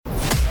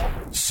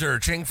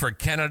Searching for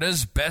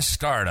Canada's best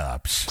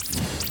startups.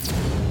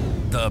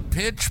 The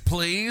Pitch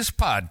Please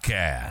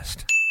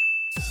Podcast.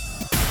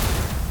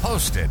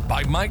 Hosted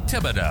by Mike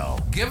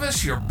Thibodeau. Give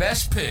us your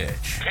best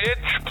pitch. Pitch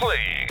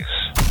please.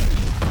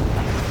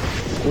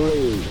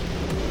 3,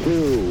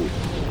 2,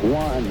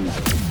 1.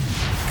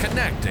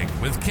 Connecting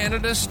with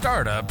Canada's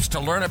startups to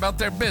learn about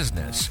their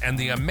business and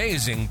the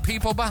amazing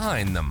people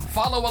behind them.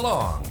 Follow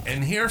along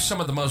and hear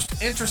some of the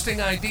most interesting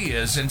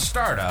ideas in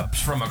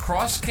startups from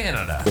across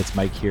Canada. It's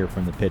Mike here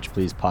from the Pitch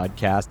Please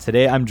podcast.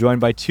 Today I'm joined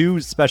by two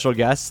special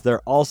guests. They're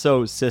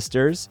also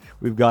sisters.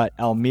 We've got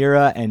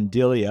Elmira and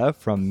Dilya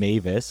from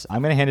Mavis.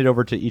 I'm going to hand it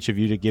over to each of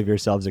you to give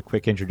yourselves a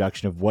quick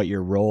introduction of what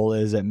your role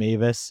is at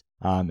Mavis,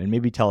 and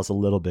maybe tell us a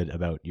little bit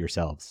about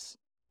yourselves.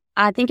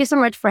 Thank you so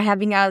much for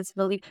having us.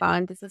 Really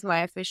fun. This is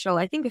my official,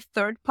 I think, the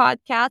third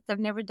podcast. I've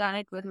never done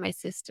it with my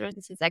sister.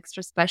 This is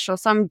extra special.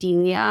 So I'm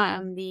Dilya.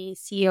 I'm the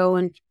CEO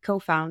and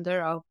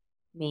co-founder of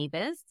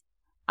Mavis.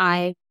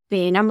 I'm a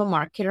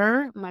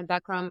marketer. My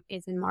background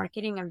is in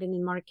marketing. I've been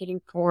in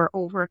marketing for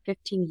over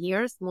 15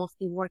 years,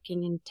 mostly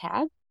working in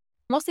tech,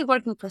 mostly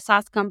working for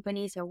SaaS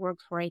companies. I work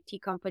for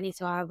IT companies,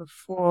 so I have a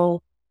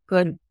full,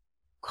 good,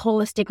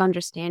 holistic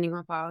understanding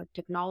of how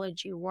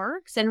technology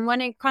works. And when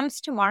it comes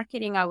to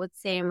marketing, I would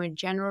say I'm a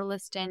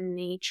generalist in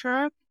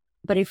nature.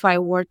 But if I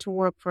were to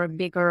work for a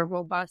bigger,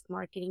 robust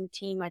marketing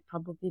team, I'd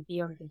probably be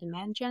on the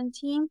demand gen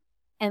team.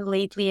 And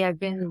lately, I've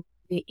been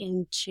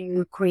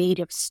into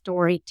creative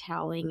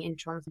storytelling in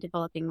terms of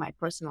developing my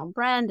personal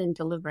brand and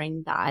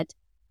delivering that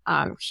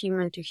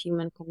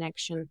human-to-human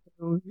connection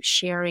through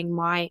sharing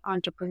my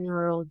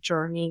entrepreneurial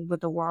journey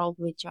with the world,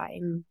 which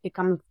I'm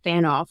become a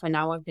fan of. And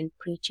now I've been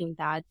preaching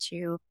that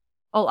to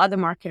all other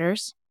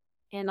marketers.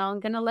 And I'm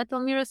going to let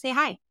Elmira say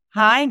hi.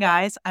 Hi,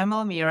 guys. I'm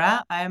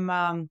Elmira.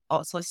 I'm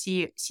also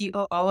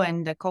COO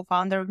and the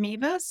co-founder of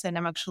Mavis, and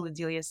I'm actually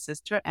Dilya's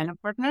sister and a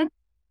partner.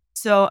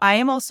 So I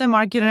am also a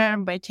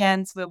marketer. By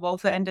chance, we've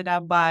also ended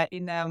up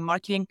in a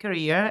marketing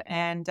career,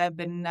 and I've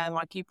been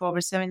marketing for over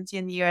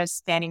 17 years,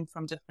 spanning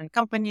from different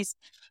companies,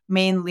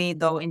 mainly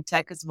though in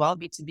tech as well,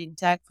 B2B in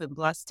tech for the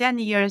last 10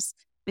 years.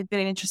 It's been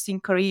an interesting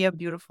career,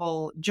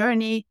 beautiful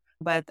journey,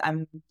 but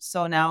I'm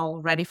so now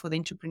ready for the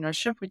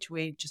entrepreneurship, which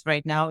we just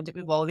right now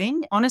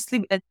evolving.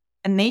 Honestly,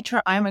 in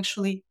nature, I'm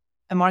actually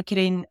a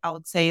marketing, I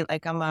would say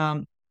like I'm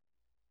a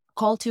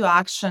call to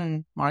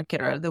action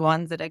marketer, the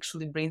one that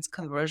actually brings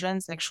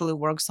conversions, actually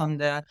works on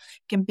the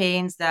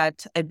campaigns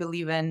that I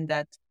believe in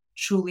that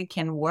truly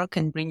can work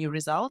and bring you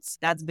results.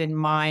 That's been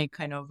my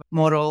kind of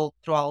motto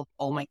throughout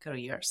all my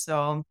career.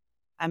 So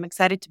I'm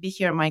excited to be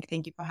here, Mike.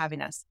 Thank you for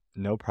having us.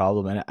 No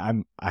problem.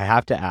 And I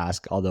have to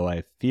ask, although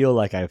I feel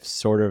like I've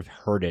sort of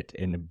heard it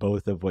in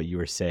both of what you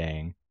were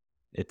saying.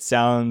 It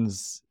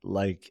sounds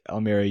like,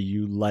 Elmira,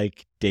 you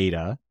like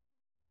data.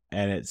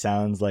 And it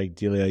sounds like,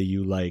 Dilya,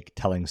 you like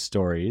telling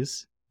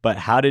stories. But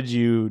how did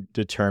you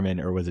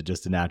determine, or was it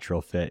just a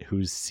natural fit,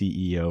 who's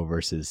CEO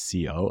versus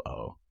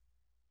COO?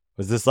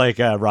 Was this like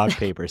a rock,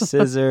 paper,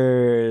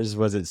 scissors?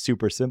 Was it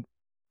super simple?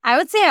 I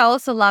would say I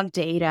also love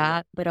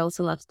data, but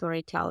also love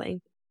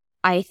storytelling.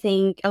 I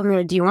think,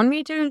 Elmira, do you want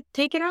me to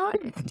take it on?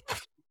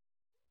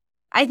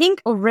 I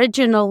think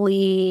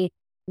originally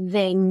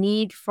the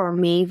need for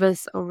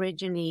Mavis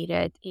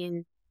originated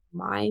in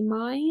my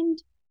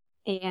mind.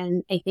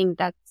 And I think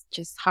that's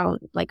just how,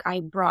 I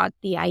brought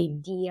the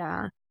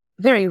idea,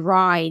 very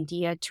raw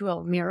idea to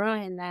Elmira.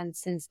 And then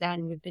since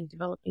then, we've been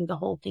developing the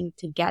whole thing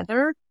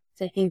together.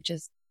 So I think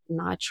just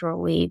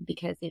naturally,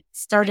 because it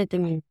started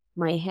in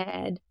my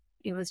head,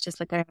 it was just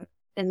like a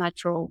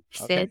natural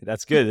fit. Okay,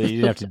 that's good. You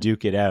didn't have to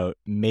duke it out.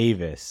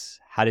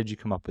 Mavis, how did you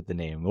come up with the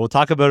name? We'll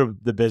talk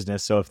about the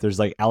business. So if there's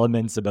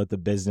elements about the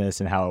business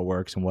and how it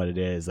works and what it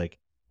is,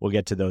 we'll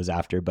get to those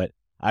after. But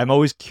I'm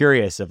always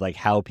curious of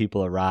how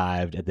people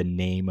arrived at the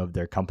name of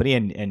their company,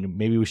 and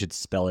maybe we should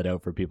spell it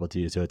out for people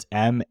too. So it's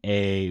Mavuus.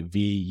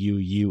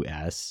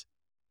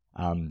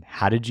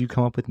 How did you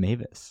come up with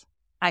Mavis?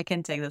 I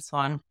can take this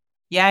one.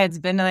 Yeah, it's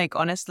been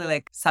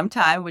honestly some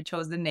time we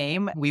chose the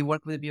name. We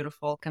worked with a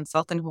beautiful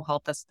consultant who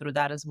helped us through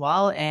that as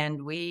well.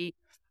 And we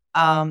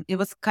it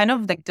was kind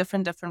of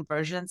different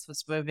versions.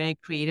 We're very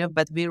creative,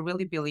 but we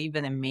really believe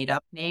in made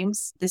up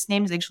names. This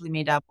name is actually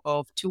made up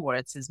of two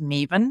words. It's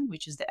Maven,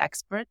 which is the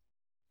expert,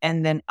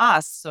 and then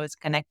us, so it's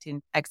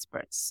connecting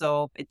experts.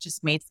 So it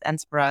just made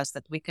sense for us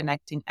that we're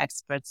connecting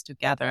experts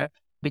together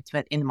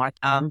in market.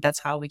 That's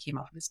how we came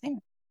up with this name.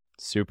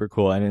 Super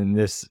cool. And in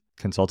this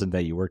consultant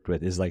that you worked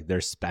with, is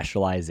their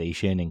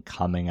specialization in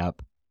coming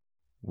up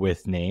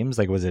with names?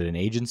 Was it an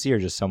agency or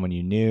just someone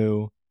you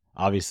knew?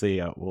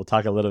 Obviously, we'll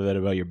talk a little bit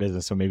about your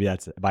business, so maybe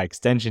that's by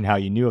extension how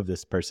you knew of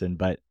this person.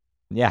 But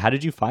yeah, how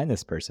did you find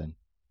this person?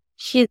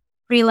 She's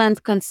freelance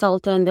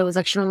consultant that was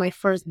actually my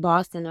first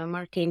boss in a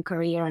marketing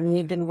career, and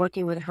we've been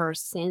working with her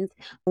since.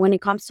 When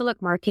it comes to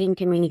marketing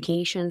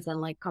communications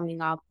and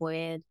coming up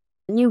with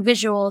new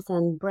visuals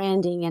and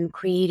branding and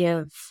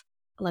creative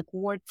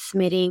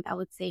wordsmithing, I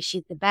would say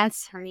she's the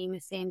best. Her name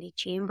is Sandy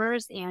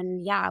Chambers.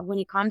 And yeah, when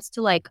it comes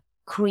to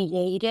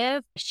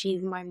creative.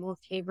 She's my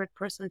most favorite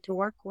person to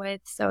work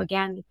with. So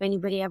again, if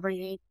anybody ever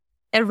needs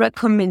a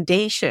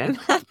recommendation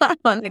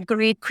on a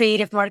great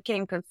creative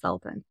marketing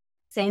consultant,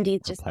 Sandy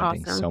is We're just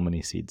planting awesome. so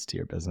many seeds to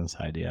your business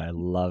idea. I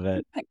love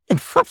it.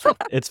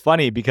 It's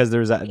funny because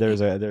there's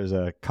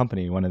a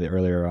company, one of the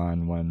earlier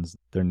on ones,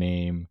 their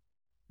name,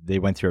 they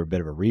went through a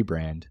bit of a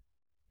rebrand.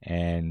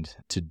 And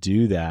to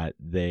do that,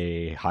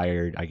 they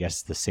hired, I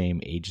guess, the same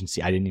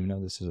agency. I didn't even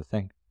know this was a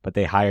thing, but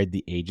they hired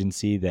the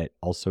agency that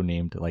also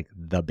named like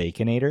the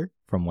Baconator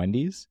from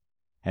Wendy's.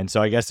 And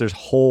so I guess there's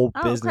whole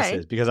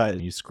businesses because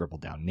you scribble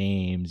down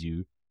names,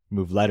 you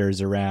move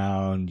letters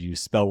around, you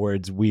spell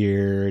words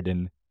weird,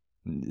 and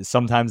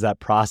sometimes that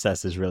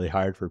process is really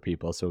hard for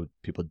people. So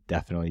people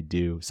definitely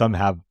do. Some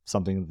have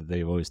something that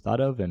they've always thought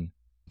of, and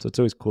so it's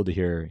always cool to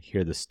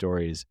hear the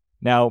stories.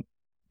 Now,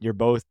 you're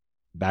both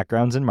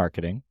backgrounds in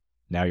marketing.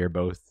 Now you're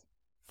both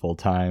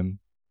full-time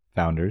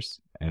founders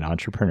and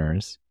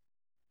entrepreneurs.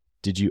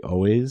 Did you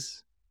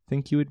always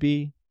think you would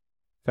be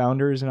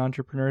founders and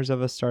entrepreneurs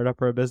of a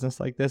startup or a business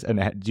like this?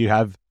 And do you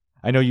have,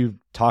 I know you've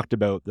talked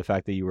about the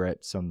fact that you were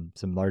at some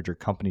larger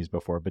companies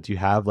before, but do you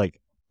have like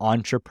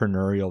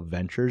entrepreneurial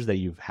ventures that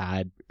you've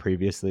had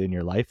previously in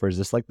your life, or is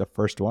this like the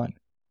first one?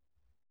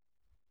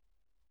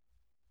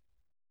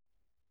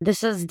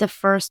 This is the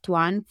first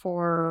one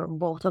for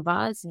both of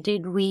us.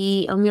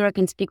 Elmira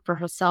can speak for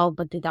herself,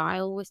 but did I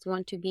always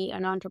want to be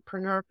an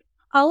entrepreneur?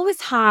 I always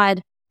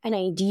had an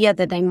idea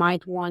that I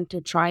might want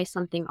to try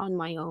something on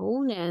my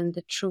own. And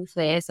the truth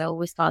is, I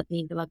always thought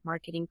maybe like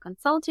marketing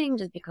consulting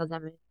just because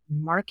I'm in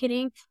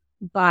marketing.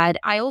 But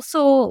I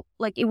also,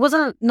 it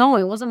wasn't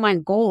my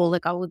goal.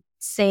 Like I would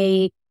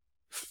say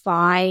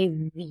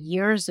 5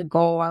 years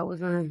ago, I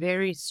was on a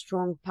very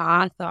strong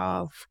path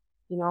of,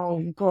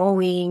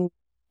 growing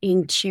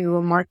into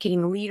a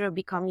marketing leader,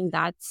 becoming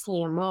that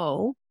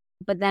CMO.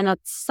 But then at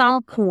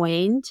some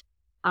point,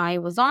 I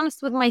was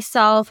honest with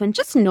myself and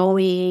just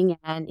knowing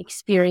and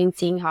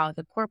experiencing how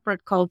the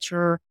corporate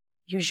culture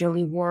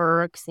usually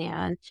works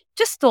and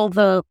just all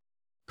the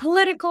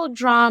political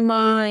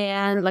drama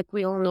and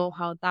we all know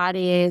how that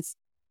is.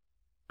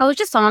 I was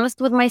just honest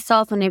with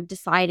myself and I've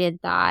decided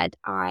that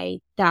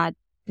that's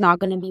not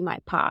going to be my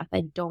path.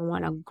 I don't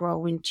want to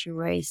grow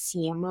into a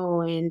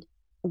CMO and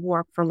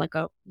work for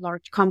a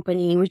large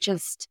company,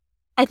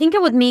 I think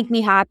it would make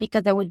me happy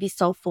because I would be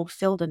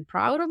self-fulfilled and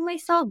proud of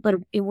myself, but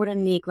it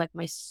wouldn't make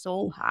my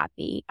soul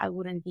happy. I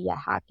wouldn't be a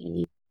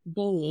happy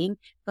being.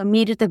 So I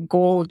made it a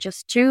goal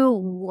just to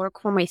work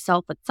for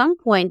myself at some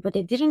point, but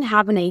I didn't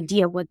have an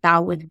idea what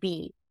that would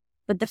be.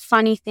 But the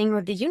funny thing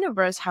with the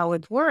universe, how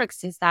it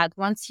works is that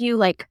once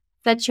you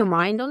set your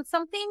mind on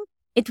something,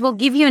 it will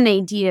give you an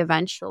idea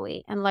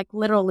eventually. And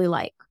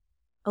literally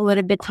a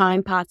little bit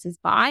time passes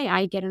by,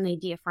 I get an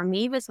idea from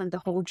Mavis and the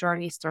whole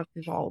journey starts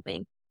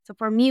evolving. So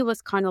for me, it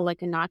was kind of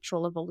like a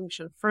natural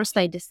evolution. First,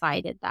 I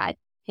decided that,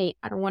 hey,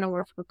 I don't want to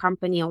work for a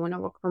company. I want to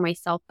work for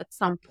myself at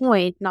some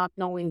point, not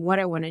knowing what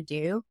I want to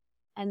do.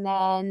 And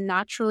then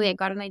naturally, I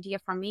got an idea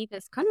from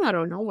Mavis kind of out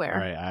of nowhere.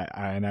 All right.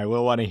 And I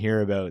will want to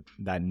hear about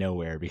that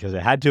nowhere because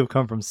it had to have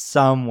come from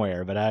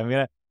somewhere. But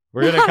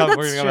we're gonna come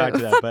back to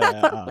that.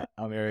 But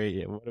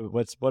Elmira,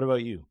 what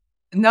about you?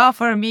 No,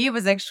 for me, it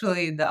was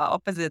actually the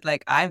opposite.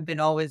 I've been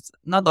always,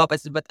 not the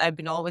opposite, but I've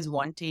been always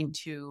wanting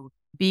to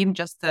be in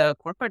just the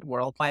corporate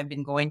world. I've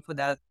been going for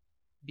the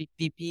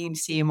VP and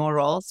CMO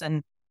roles,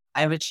 and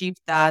I've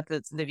achieved that.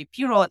 It's the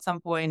VP role at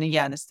some point. And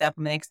yeah,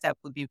 my next step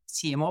would be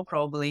CMO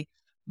probably.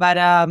 But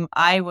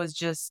I was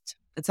just,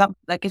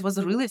 it was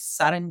a really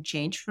sudden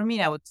change for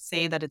me. I would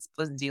say that it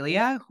was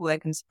Dilya who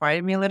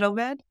inspired me a little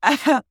bit.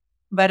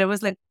 But it was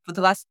for the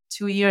last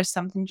 2 years,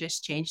 something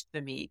just changed for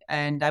me.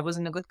 And I was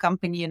in a good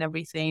company and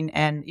everything.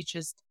 And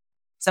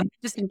something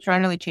just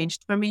internally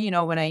changed for me,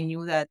 when I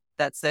knew that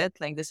that's it.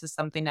 This is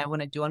something I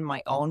want to do on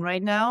my own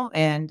right now.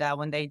 And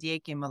when the idea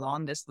came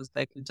along, this was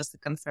just a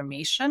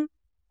confirmation.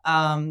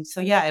 So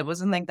yeah, it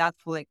wasn't that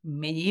for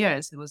many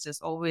years. It was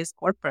just always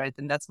corporate.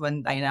 And that's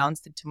when I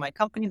announced it to my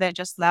company that I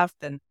just left.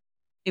 And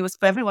it was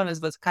for everyone,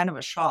 it was kind of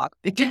a shock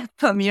because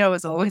Elmira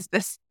was always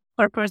this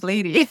corporate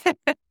lady.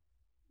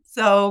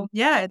 So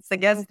yeah, it's, I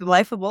guess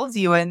life evolves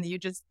you and you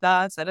just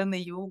suddenly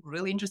you're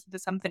really interested in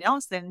something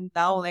else. And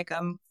now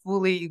I'm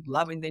fully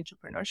loving the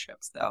entrepreneurship.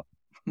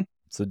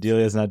 So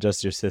Dilya is not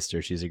just your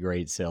sister. She's a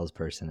great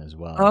salesperson as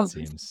well, it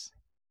seems.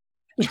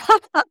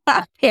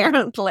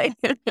 Apparently.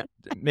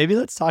 Maybe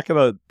let's talk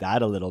about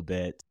that a little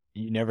bit.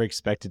 You never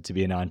expected to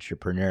be an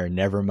entrepreneur,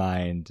 never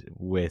mind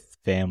with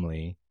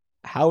family.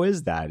 How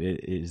is that?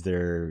 Is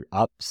there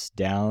ups,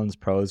 downs,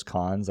 pros,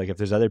 cons? If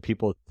there's other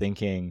people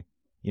thinking,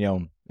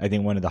 I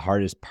think one of the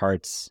hardest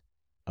parts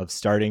of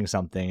starting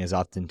something is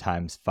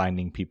oftentimes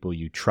finding people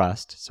you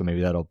trust. So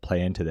maybe that'll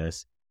play into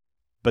this.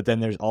 But then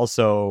there's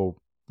also,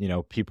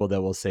 people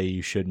that will say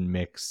you shouldn't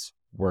mix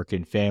work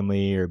and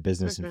family or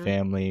business and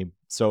family.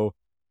 So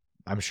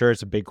I'm sure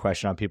it's a big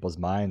question on people's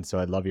minds. So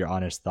I'd love your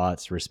honest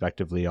thoughts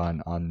respectively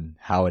on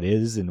how it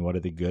is and what are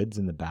the goods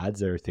and the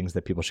bads or things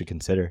that people should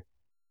consider.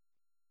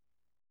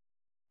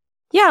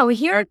 Yeah, we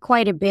hear it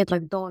quite a bit,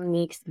 like don't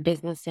mix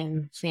business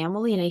and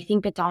family. And I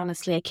think it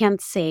honestly, I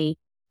can't say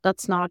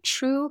that's not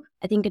true.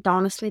 I think it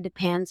honestly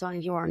depends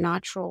on your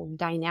natural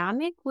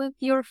dynamic with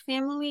your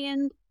family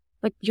and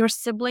like your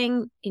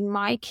sibling.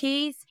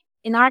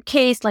 In our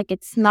case, like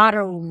it's not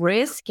a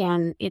risk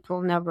and it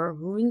will never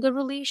ruin the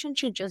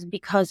relationship just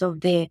because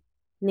of the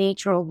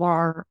nature of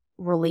our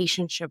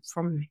relationship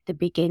from the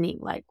beginning.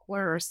 Like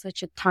we're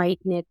such a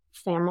tight knit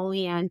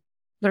family and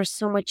there's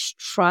so much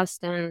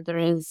trust and there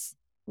is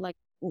like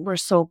we're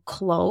so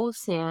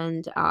close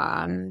and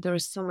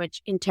there's so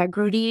much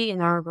integrity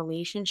in our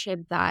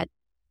relationship that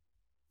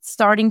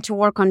starting to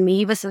work on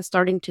Mavis and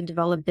starting to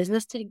develop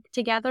business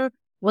together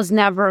was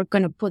never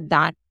going to put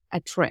that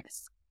at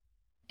risk.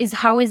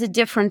 How is it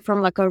different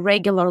from like a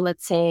regular,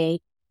 let's say,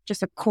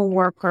 just a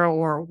coworker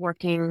or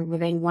working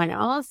with anyone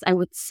else? I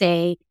would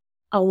say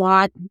a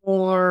lot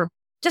more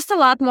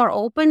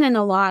open and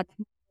a lot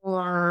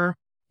more,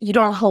 you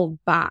don't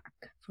hold back.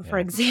 For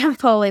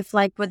example, if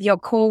like with your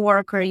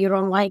coworker, you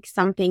don't like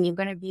something, you're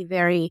going to be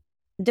very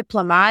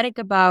diplomatic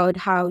about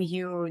how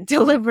you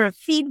deliver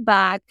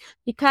feedback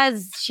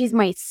because she's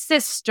my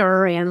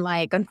sister. And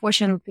like,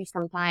 unfortunately,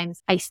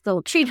 sometimes I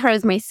still treat her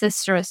as my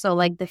sister. So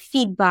like the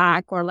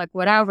feedback or like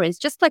whatever is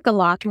just like a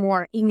lot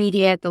more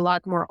immediate, a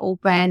lot more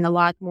open, a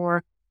lot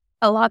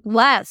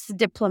less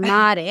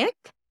diplomatic,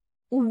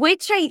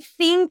 which I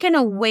think in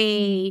a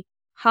way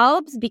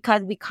helps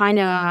because we kind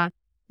of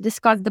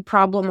discuss the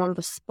problem on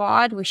the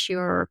spot with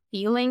your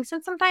feelings.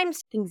 And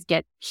sometimes things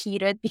get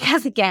heated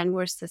because, again,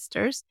 we're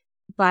sisters.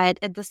 But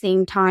at the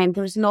same time,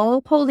 there's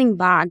no holding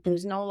back.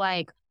 There's no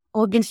like,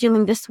 oh, I've been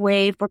feeling this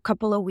way for a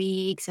couple of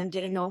weeks and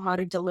didn't know how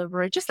to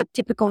deliver it. Just like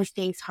typical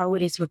things, how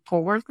it is with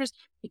coworkers.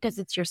 Because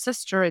it's your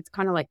sister, it's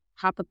kind of like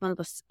happen on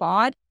the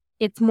spot.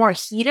 It's more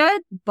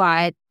heated,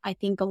 but I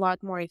think a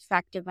lot more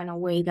effective in a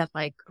way that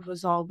like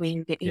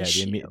resolving the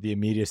issue. The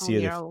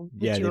immediacy of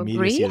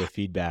the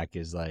feedback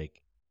is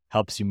like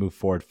helps you move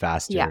forward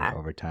faster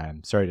over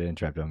time. Sorry to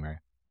interrupt,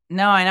 Elmira.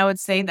 No, and I would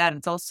say that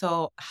it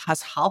also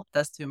has helped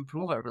us to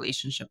improve our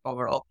relationship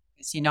overall.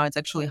 Because, it's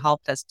actually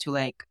helped us to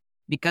like,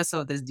 because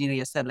of this,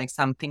 Dilya said, like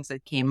some things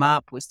that came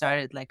up, we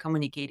started like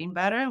communicating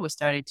better. We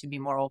started to be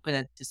more open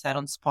and to set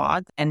on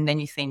spot. And then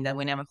you think that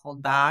we never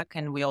hold back.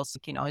 And we also,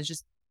 it's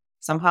just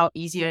somehow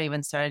easier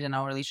even started in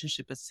our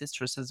relationship as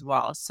sisters as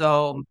well.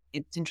 So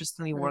it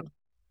interestingly worked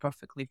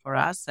perfectly for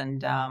us.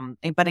 And,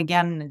 but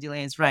again,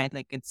 Dilya is right.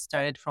 Like it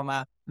started from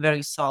a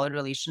very solid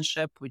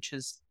relationship, which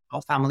is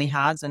our family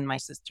has, and my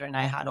sister and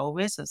I had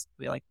always, as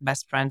we're like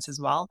best friends as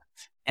well.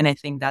 And I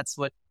think that's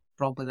what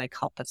probably like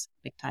helped us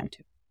big time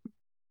too.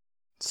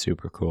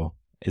 Super cool.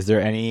 Is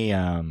there any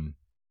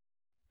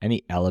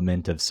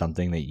element of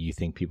something that you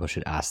think people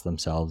should ask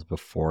themselves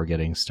before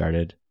getting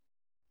started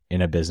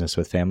in a business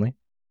with family?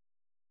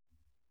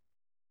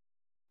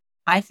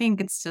 I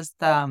think it's just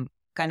kind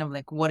of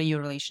like, what are your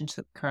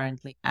relationship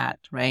currently at,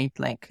 right?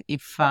 Like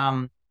if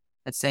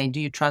let's say, do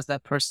you trust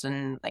that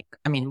person? Like,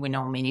 I mean, we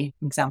know many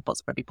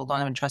examples where people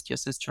don't even trust your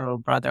sister or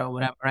brother or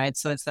whatever, right?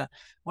 So it's where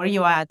are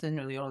you at in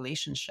your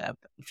relationship?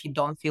 If you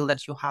don't feel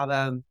that you have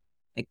a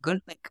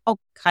good, like,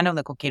 kind of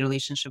like okay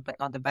relationship, but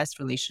not the best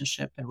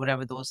relationship, and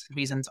whatever those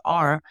reasons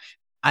are,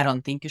 I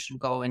don't think you should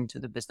go into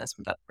the business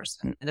with that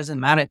person. It doesn't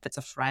matter if it's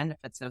a friend, if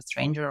it's a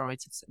stranger, or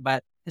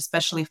but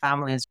especially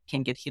families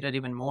can get heated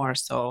even more.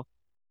 So,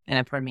 and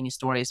I've heard many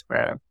stories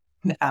where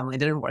the family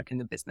didn't work in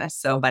the business.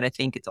 So, but I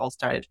think it all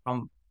started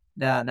from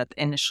that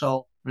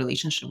initial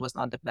relationship was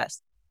not the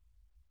best.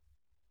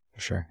 For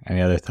sure. Any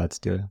other thoughts,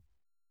 Dilya?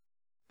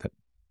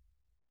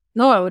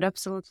 No, I would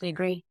absolutely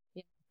agree.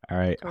 Yeah, all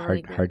right,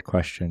 totally hard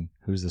question.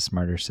 Who's the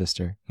smarter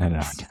sister?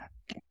 No.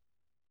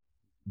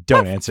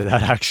 Don't answer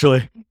that,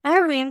 actually. I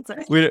have an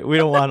answer. We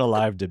don't want a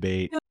live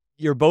debate.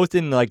 You're both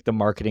in like the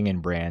marketing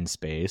and brand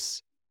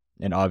space.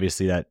 And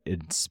obviously that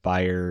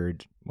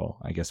inspired, well,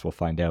 I guess we'll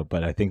find out,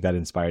 but I think that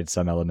inspired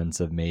some elements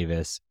of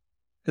Mavis.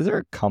 Is there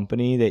a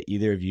company that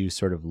either of you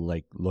sort of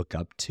like look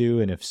up to?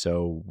 And if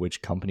so,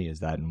 which company is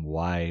that and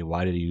why?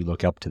 Why did you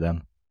look up to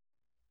them?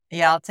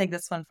 Yeah, I'll take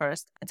this one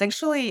first. It's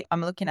actually,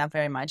 I'm looking up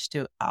very much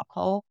to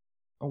Apple.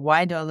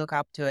 Why do I look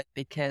up to it?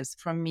 Because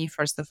for me,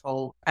 first of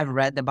all, I've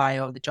read the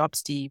bio of the job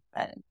Steve,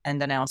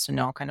 and then I also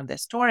know kind of the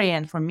story.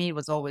 And for me, it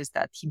was always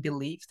that he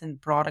believed in the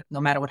product no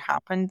matter what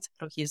happened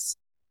through his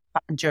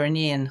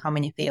journey and how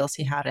many fails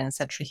he had, and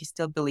etc. He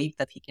still believed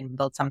that he can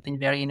build something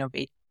very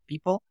innovative for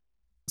people.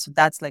 So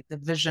that's like the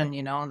vision,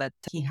 that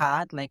he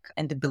had, like,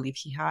 and the belief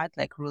he had,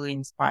 like, really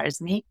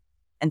inspires me.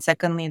 And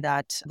secondly,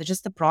 that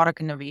just the product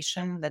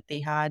innovation that they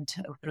had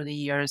through the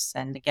years.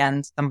 And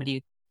again,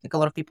 a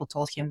lot of people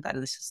told him that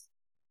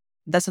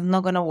that's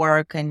not going to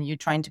work, and you're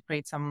trying to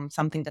create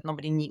something that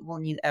nobody will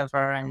need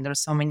ever. And there's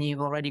so many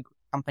already good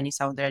companies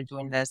out there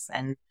doing this,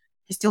 and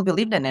he still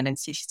believed in it, and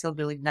he still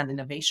believed in that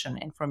innovation.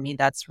 And for me,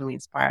 that's really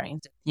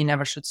inspiring. You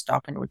never should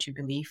stop in what you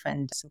believe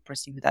and still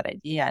pursue that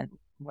idea and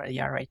where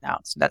you are right now.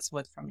 So that's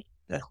what, for me,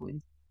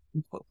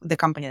 the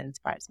company that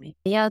inspires me.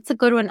 Yeah, it's a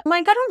good one.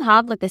 Like, I don't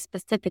have like a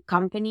specific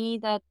company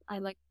that I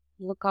like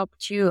look up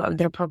to.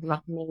 There are probably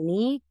not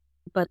many.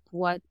 But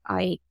what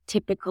I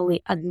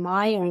typically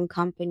admire in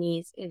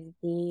companies is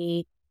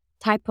the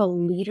type of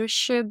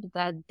leadership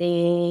that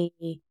they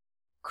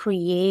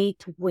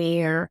create,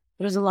 where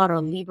there's a lot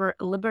of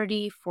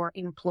liberty for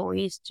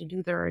employees to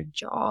do their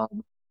job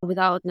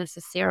without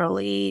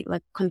necessarily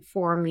like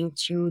conforming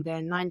to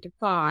the 9 to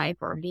 5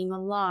 or being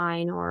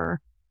online, or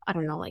I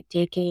don't know, like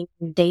taking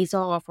days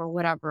off or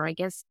whatever. I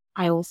guess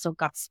I also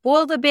got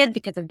spoiled a bit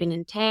because I've been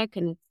in tech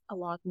and it's a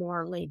lot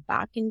more laid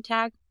back in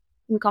tech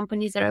in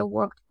companies that I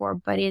worked for.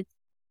 But it's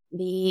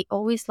I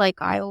always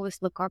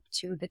look up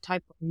to the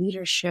type of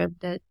leadership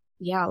that,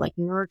 yeah, like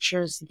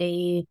nurtures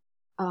the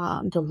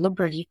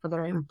liberty for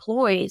their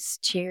employees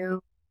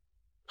to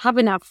have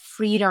enough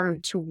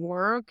freedom to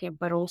work,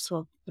 but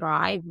also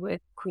thrive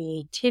with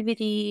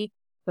creativity,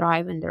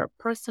 thrive in their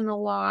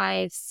personal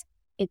lives,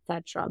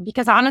 etc.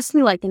 Because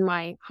honestly, like in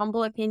my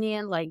humble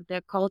opinion, like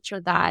the culture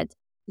that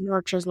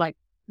nurtures like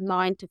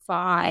 9 to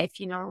 5,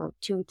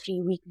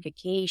 2-3 week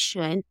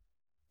vacation,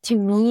 to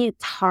me,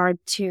 it's hard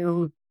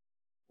to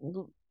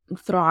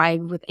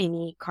thrive with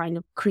any kind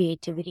of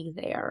creativity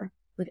there,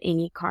 with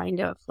any kind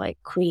of like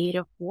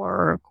creative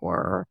work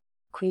or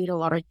create a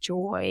lot of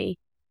joy.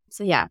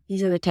 So yeah,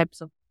 these are the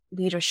types of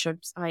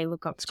leaderships I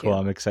look up It's to. cool.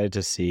 I'm excited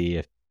to see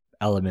if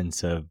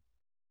elements of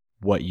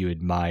what you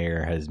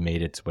admire has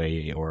made its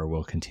way or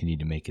will continue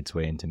to make its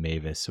way into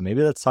Mavis. So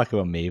maybe let's talk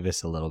about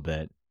Mavis a little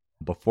bit.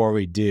 Before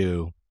we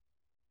do,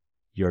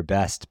 your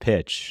best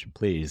pitch,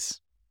 please.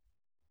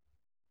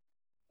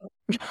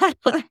 I've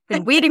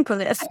been waiting for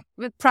this.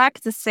 Been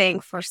practicing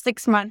for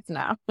 6 months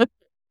now.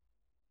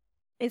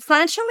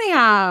 Essentially,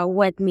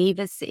 what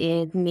Mavis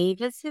is.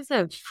 Mavis is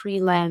a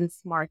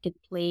freelance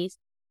marketplace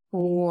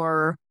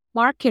for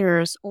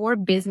marketers or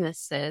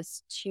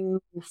businesses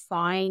to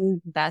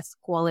find best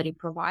quality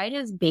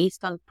providers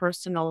based on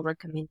personal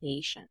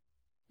recommendation.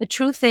 The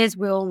truth is,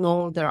 we all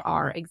know there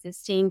are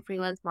existing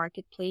freelance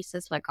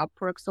marketplaces like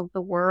Upworks of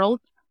the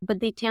world, but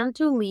they tend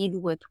to lead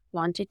with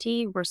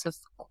quantity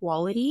versus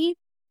quality.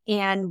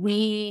 And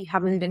we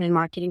haven't been in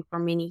marketing for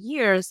many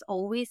years,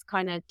 always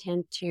kind of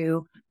tend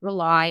to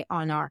rely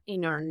on our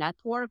inner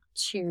network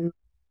to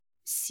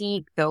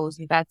seek those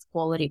best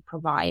quality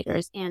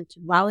providers. And to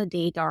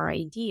validate our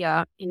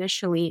idea,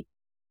 initially,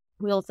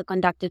 we also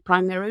conducted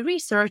primary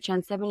research,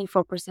 and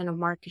 74% of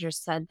marketers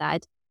said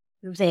that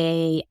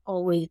they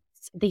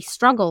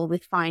struggle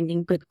with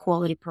finding good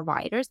quality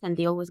providers, and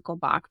they always go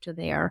back to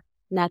their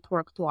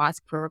network to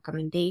ask for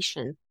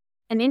recommendations.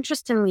 And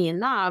interestingly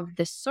enough,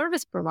 the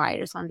service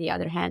providers, on the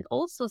other hand,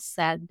 also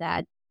said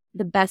that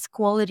the best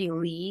quality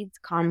leads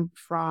come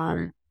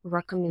from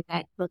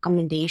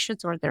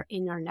recommendations or their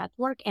inner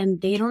network, and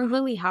they don't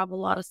really have a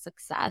lot of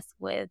success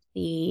with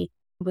the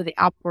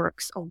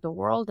Upworks of the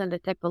world, and the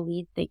type of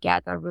leads they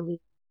get are really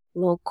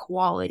low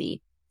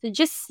quality. So it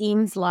just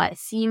seemed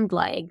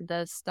like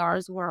the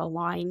stars were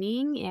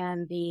aligning,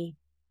 and the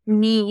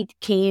need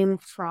came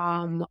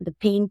from the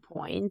pain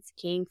points,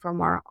 came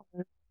from our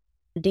own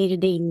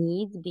day-to-day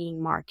needs,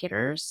 being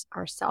marketers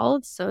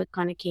ourselves. So it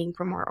kind of came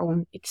from our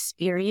own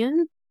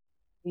experience.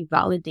 We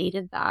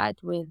validated that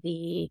with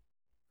the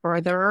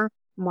further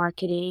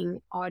marketing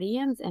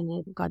audience, and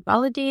it got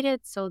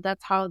validated. So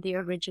that's how the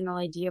original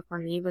idea for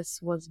Mavis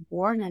was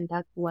born, and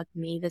that's what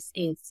Mavis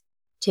is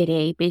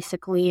today.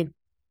 Basically,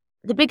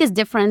 the biggest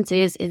difference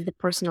is the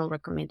personal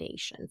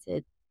recommendations.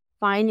 It's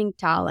finding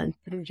talent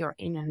through your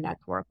inner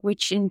network,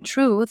 which in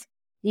truth,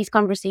 these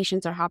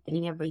conversations are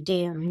happening every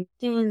day on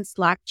LinkedIn,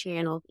 Slack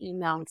channels,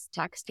 emails,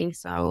 texting.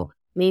 So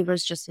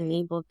Mavis just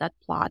enabled that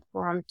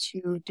platform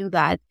to do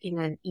that in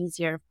an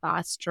easier,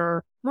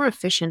 faster, more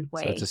efficient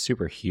way. So it's a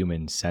super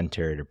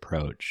human-centered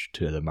approach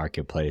to the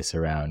marketplace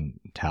around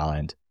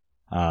talent.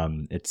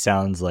 It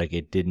sounds like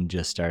it didn't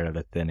just start out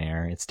of thin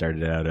air. It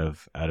started out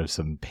of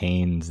some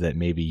pains that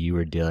maybe you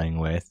were dealing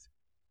with.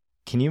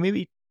 Can you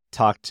maybe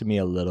talk to me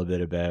a little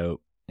bit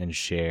about and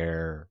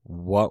share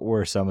what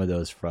were some of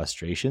those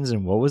frustrations,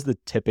 and what was the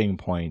tipping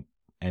point,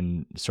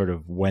 and sort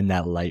of when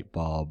that light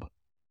bulb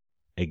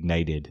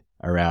ignited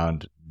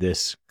around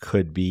this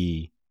could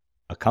be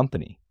a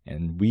company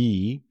and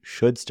we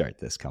should start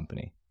this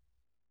company?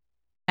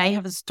 I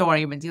have a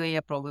story, but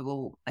Dilya probably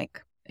will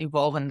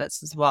evolve in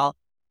this as well.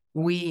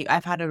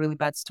 I've had a really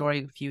bad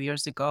story a few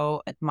years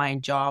ago at my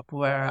job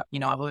where,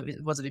 I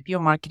was a VP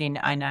of marketing,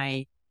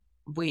 and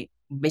we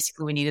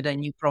needed a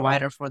new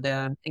provider for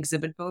the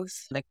exhibit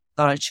booth, like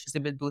large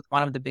exhibit booth,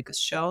 one of the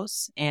biggest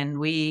shows. And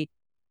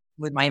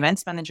with my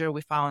events manager,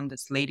 we found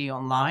this lady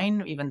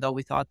online, even though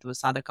we thought there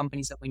was other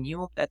companies that we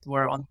knew that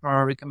were on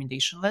her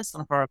recommendation list,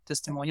 on her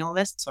testimonial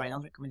list. Sorry,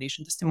 not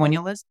recommendation,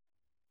 testimonial list.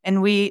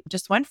 And we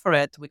just went for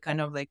it. We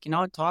kind of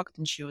talked,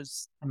 and she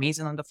was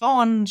amazing on the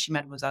phone. She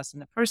met with us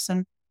in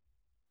person.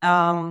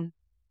 And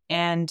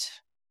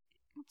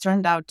it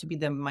turned out to be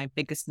my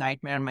biggest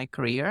nightmare in my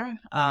career,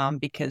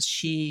 because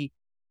she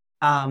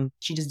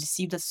just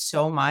deceived us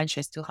so much.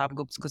 I still have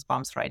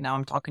goosebumps right now.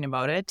 I'm talking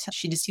about it.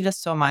 She deceived us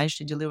so much.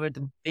 She delivered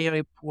a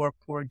very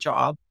poor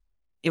job.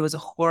 It was a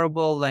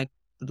horrible,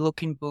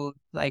 looking booth.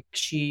 Like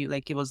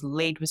it was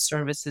late with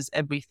services,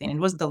 everything. It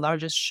was the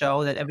largest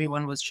show that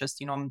everyone was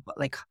just,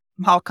 like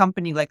our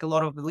company, like a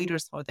lot of the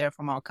leaders were there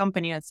from our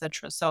company,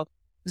 etc. So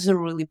this is a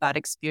really bad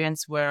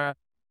experience where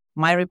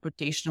my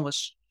reputation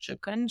was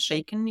shaken,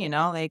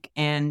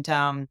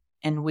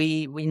 and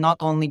we not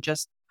only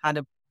just had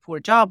a poor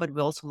job, but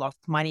we also lost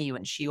money,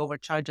 and she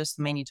overcharged us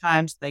many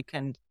times,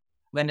 and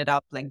we ended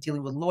up like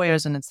dealing with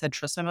lawyers and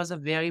etc. So it was a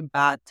very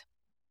bad,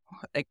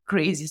 like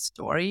crazy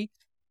story.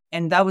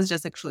 And that was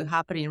just actually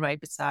happening right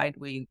beside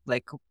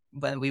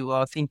when we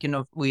were thinking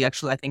of,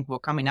 I think we're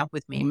coming up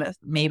with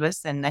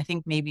Mavis. And I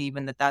think maybe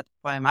even at that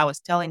time I was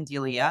telling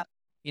Dilya,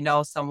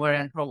 somewhere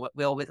in her,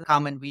 we always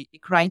come and we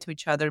cry to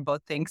each other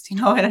about things, and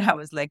I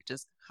was like,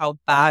 just how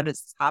bad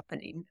is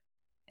happening.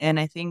 And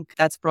I think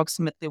that's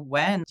approximately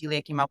when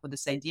Dilya came up with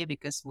this idea,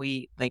 because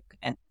we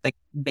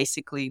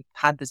basically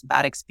had this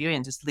bad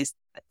experience, at least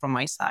from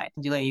my side.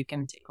 Dilya, you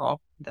can take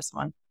off this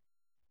one.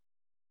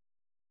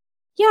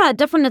 Yeah,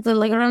 definitely.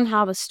 Like, I don't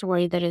have a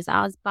story that is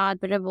as bad,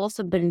 but I've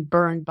also been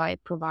burned by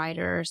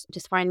providers,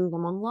 just finding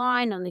them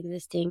online on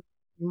existing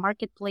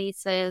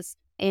marketplaces.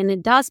 And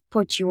it does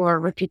put your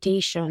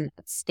reputation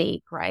at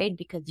stake, right?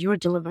 Because you're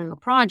delivering a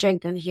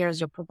project and here's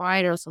your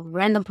provider. So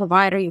random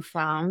provider you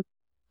found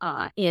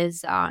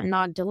is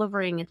not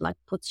delivering it, like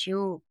puts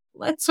you,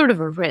 that's sort of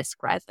a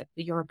risk, right? Like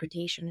your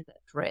reputation is at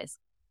risk.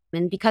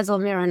 And because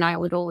Elmira and I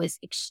would always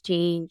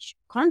exchange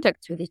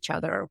contacts with each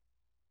other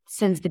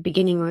since the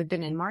beginning we've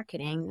been in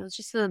marketing, it was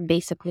just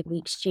basically we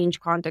exchange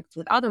contacts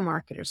with other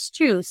marketers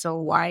too. So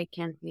why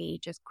can't we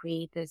just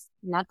create this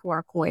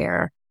network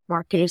where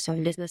marketers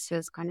and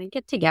businesses kind of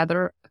get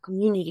together, a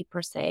community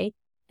per se,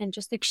 and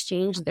just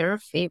exchange their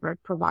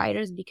favorite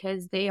providers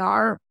because they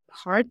are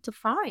hard to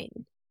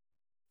find.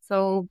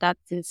 So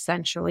that's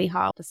essentially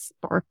how the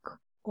spark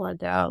or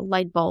the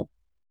light bulb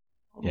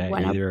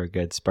went up. Either are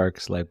good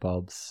sparks, light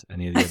bulbs,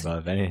 any of the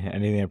above,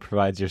 anything that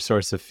provides your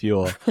source of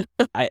fuel.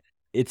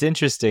 It's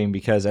interesting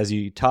because as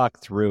you talk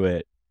through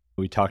it,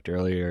 we talked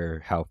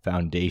earlier how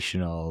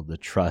foundational the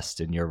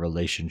trust in your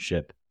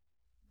relationship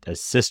as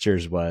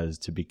sisters was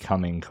to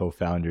becoming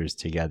co-founders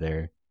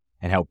together,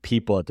 and how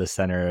people at the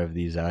center of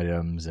these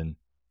items, and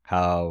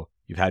how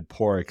you've had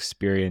poor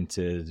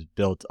experiences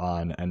built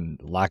on and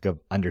lack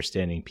of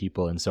understanding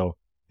people. And so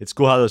it's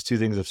cool how those two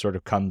things have sort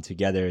of come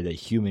together, that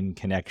human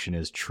connection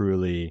is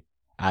truly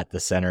at the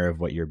center of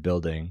what you're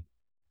building.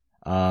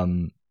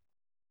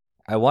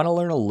 I want to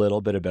learn a little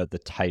bit about the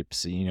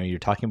types. You're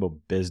talking about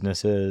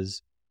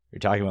businesses, you're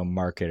talking about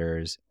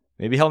marketers.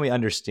 Maybe help me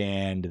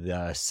understand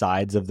the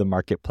sides of the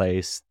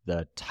marketplace,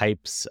 the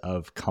types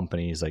of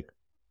companies. Like,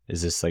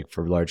 is this like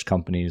for large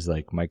companies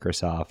like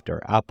Microsoft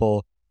or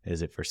Apple?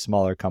 Is it for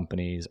smaller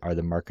companies? Are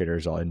the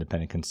marketers all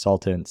independent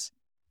consultants?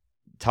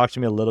 Talk to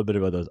me a little bit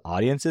about those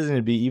audiences, and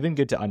it'd be even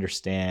good to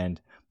understand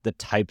the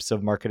types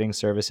of marketing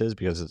services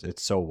because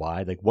it's so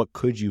wide. Like, what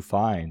could you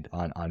find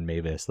on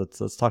Mavis?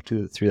 Let's talk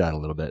through that a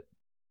little bit.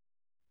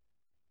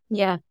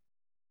 Yeah,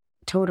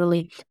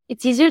 totally.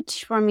 It's easier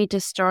for me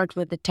to start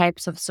with the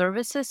types of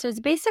services. So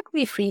it's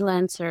basically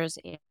freelancers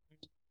and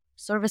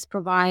service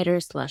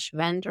providers /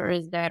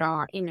 vendors that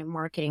are in a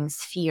marketing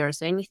sphere.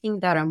 So anything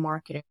that a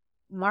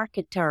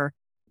marketer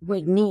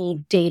would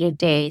need day to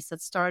day. So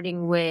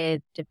starting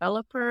with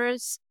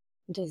developers,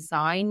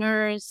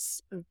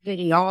 designers,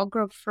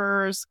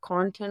 videographers,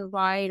 content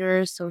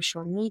writers,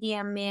 social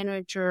media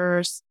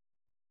managers,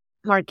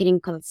 marketing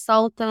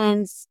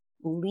consultants,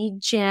 lead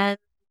gen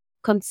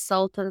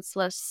consultants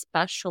 /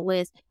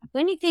 specialists,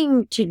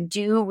 anything to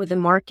do with the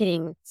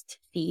marketing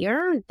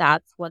sphere.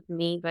 That's what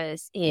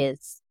Mavis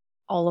is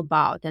all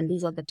about. And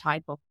these are the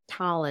type of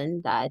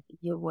talent that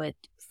you would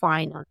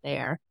find out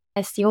there.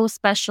 SEO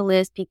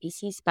specialist,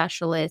 PPC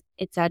specialist,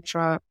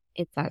 etc.,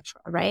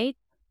 right?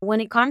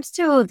 When it comes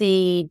to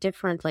the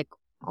different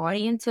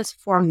audiences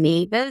for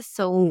Mavis,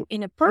 so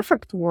in a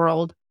perfect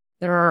world,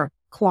 there are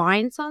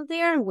clients on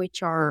there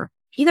which are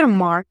either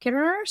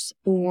marketers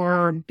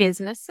or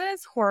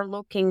businesses who are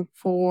looking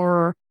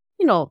for,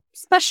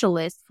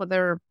 specialists for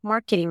their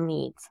marketing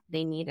needs.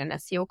 They need an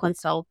SEO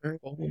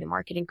consultant, they need a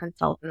marketing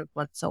consultant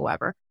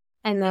whatsoever.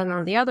 And then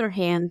on the other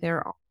hand,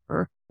 there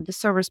are the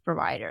service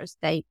providers.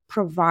 They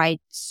provide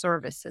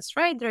services,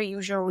 right?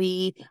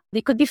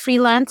 They could be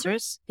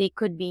freelancers, they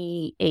could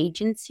be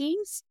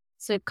agencies.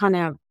 So it kind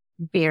of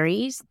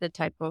varies the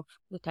type of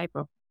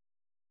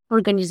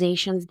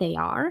organizations they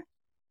are.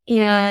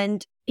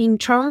 And in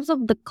terms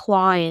of the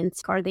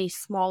clients, are they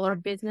smaller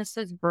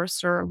businesses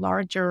versus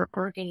larger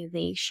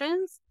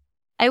organizations?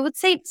 I would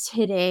say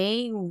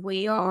today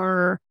we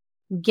are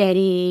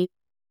getting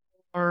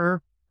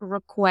more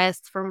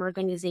requests from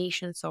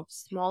organizations of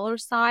smaller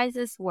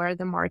sizes where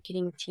the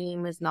marketing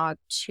team is not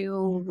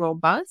too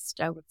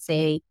robust. I would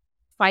say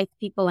 5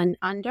 people and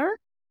under.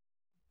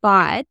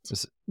 But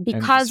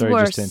because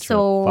we're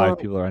so... 5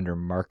 people are under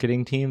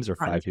marketing teams or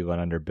 5 people are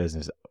under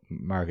business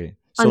marketing?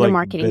 So under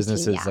marketing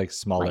businesses team, yeah. like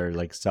smaller,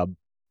 like sub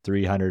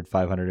 300,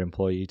 500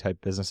 employee type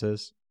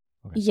businesses?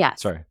 Okay.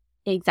 Yes. Sorry.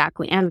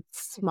 Exactly. And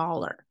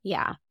smaller.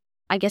 Yeah.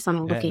 I guess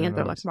I'm Yeah, looking no at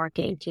their worries.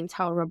 marketing teams,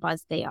 how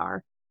robust they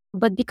are.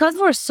 But because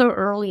we're so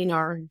early in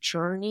our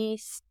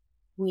journeys,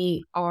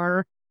 we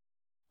are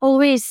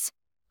always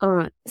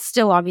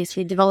still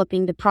obviously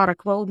developing the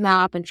product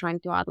roadmap and trying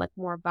to add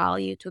more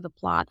value to the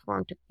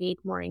platform to create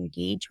more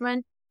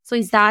engagement. So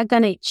is that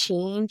going to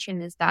change,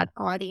 and is that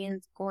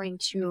audience going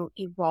to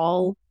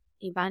evolve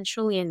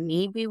eventually? And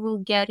maybe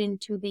we'll get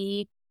into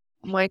the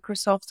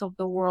Microsofts of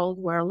the world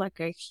where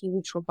a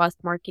huge robust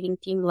marketing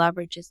team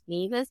leverages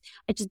Mavis.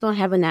 I just don't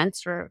have an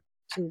answer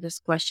to this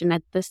question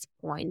at this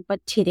point. But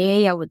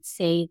today I would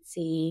say it's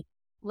the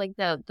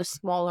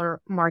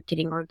smaller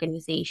marketing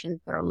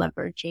organizations that are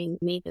leveraging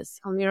Mavis.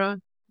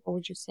 Elmira, what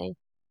would you say?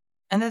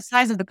 And the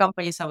size of the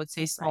companies, I would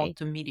say small Right.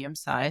 to medium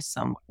size,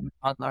 some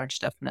not large,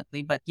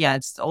 definitely. But yeah,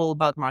 it's all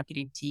about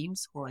marketing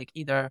teams who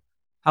either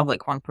have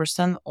one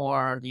person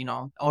or,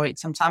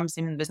 sometimes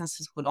even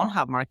businesses who don't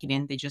have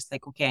marketing, they just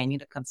okay, I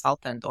need a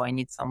consultant or I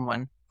need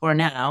someone for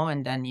now.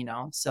 And then,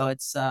 so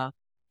it's,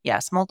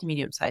 small to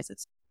medium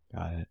sizes.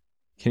 Got it.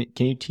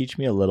 Can you teach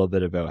me a little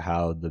bit about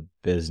how the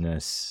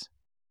business,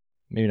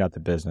 maybe not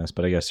the business,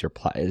 but I guess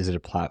is it a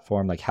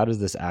platform? How does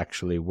this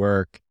actually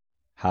work?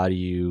 How do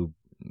you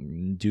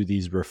do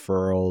these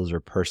referrals or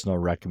personal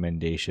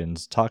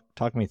recommendations?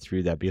 Talk me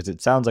through that, because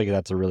it sounds like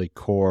that's a really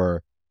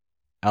core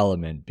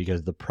element,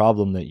 because the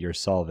problem that you're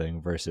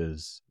solving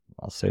versus,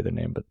 I'll say the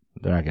name, but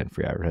they're not getting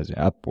free advertising,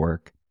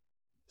 Upwork,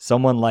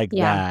 someone like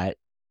that,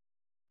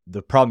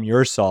 the problem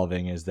you're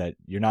solving is that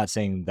you're not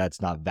saying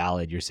that's not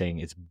valid. You're saying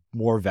it's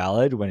more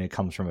valid when it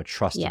comes from a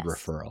trusted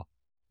referral.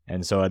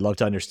 And so I'd love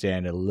to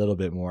understand a little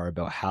bit more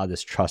about how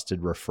this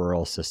trusted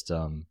referral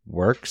system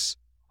works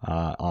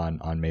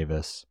on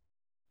Mavis.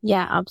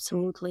 Yeah,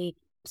 absolutely.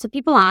 So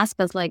people ask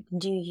us,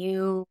 do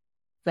you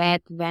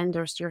vet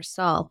vendors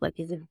yourself?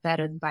 Is it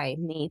vetted by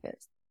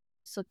Mavis?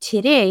 So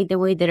today, the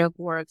way that it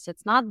works,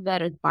 it's not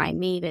vetted by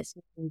Mavis,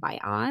 by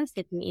us.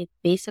 It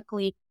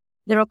basically,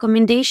 the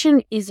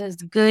recommendation is as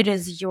good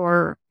as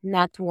your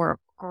network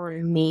or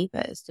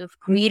Mavis. So you've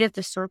created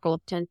a circle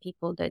of 10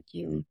 people that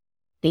you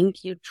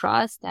think you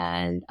trust,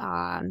 and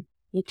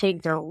you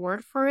take their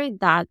word for it,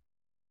 that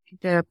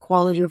the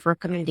quality of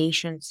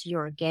recommendations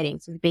you're getting.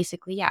 So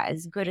basically,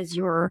 as good as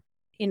your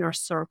inner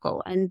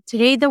circle. And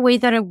today, the way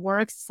that it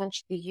works,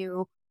 essentially,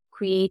 you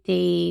create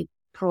a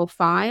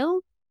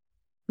profile.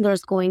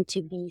 There's going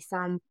to be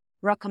some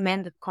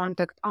recommended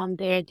contact on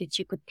there that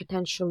you could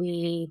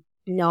potentially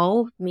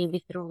know,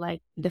 maybe through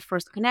the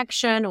first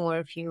connection, or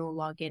if you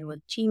log in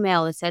with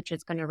Gmail, etc.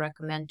 It's going to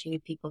recommend to you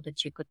people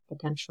that you could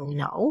potentially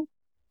know.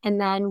 And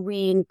then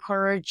we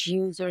encourage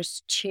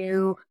users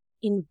to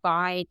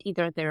invite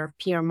either their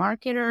peer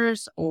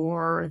marketers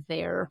or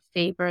their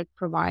favorite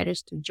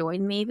providers to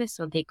join Mavis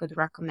so they could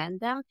recommend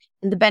them.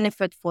 And the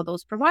benefit for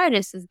those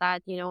providers is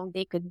that,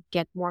 they could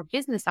get more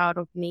business out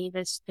of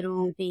Mavis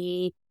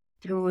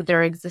through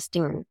their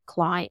existing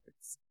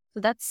clients. So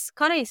that's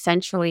kind of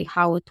essentially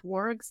how it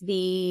works.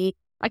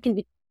 I can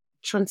be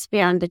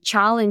transparent. The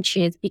challenge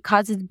is,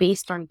 because it's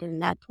based on the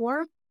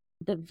network,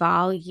 the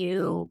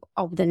value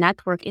of the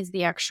network is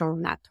the actual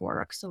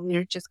network. So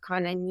we just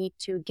kind of need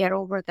to get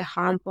over the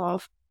hump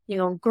of,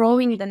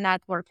 growing the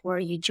network where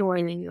you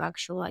join and you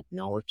actually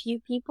know a few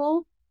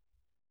people.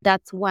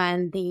 That's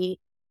when the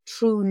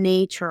true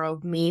nature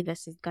of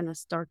Mavis is going to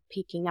start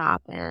picking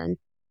up and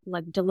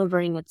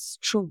delivering its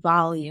true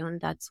value.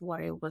 And that's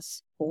what it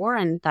was for.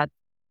 And that's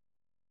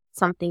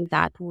something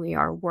that we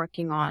are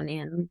working on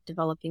in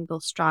developing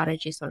those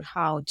strategies on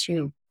how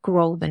to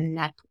grow the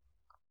network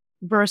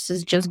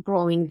versus just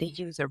growing the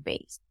user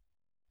base.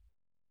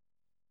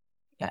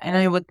 Yeah, and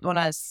I would want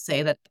to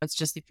say that it's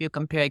just, if you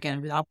compare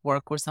again with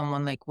Upwork or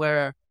someone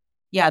where,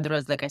 there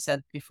was, I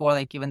said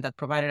before, even that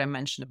provider I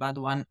mentioned about,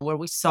 one where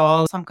we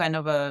saw some kind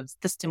of a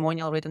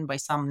testimonial written by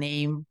some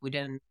name we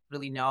didn't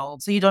really know.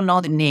 So you don't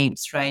know the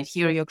names, right?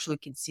 Here you actually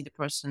can see the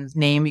person's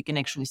name. You can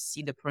actually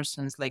see the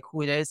person's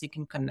who it is. You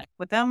can connect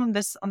with them on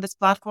this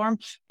potlatform.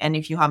 And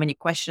if you have any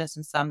questions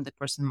and some, the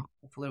person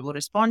hopefully will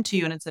respond to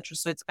you, and etc.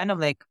 So it's kind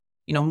of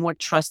more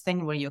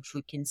trusting, where you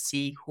actually can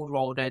see who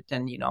wrote it,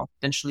 and,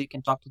 potentially you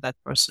can talk to that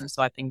person.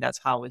 So I think that's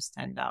how we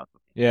stand out.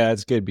 Yeah,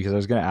 it's good, because I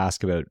was going to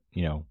ask about,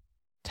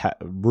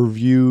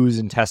 reviews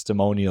and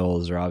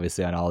testimonials are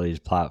obviously on all these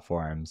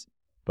platforms,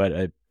 but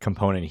a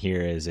component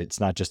here is it's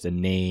not just a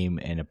name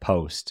and a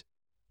post.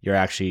 You're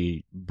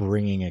actually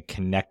bringing a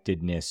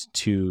connectedness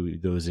to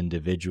those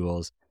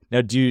individuals.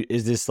 Now,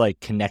 is this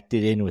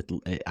connected in with,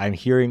 I'm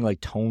hearing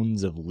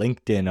tones of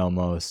LinkedIn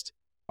almost.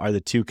 Are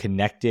the two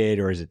connected,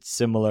 or is it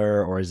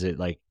similar, or is it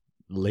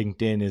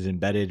LinkedIn is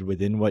embedded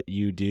within what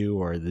you do,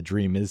 or the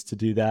dream is to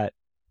do that?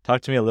 Talk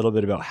to me a little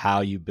bit about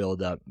how you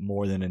build up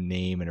more than a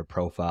name and a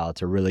profile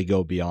to really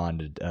go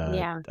beyond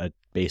a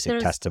basic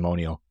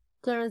testimonial.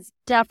 There's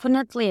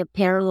definitely a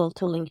parallel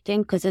to LinkedIn,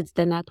 because it's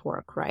the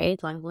network, right?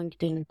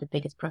 LinkedIn is the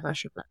biggest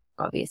professional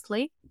network,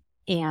 obviously.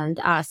 And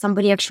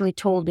somebody actually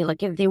told me,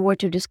 if they were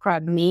to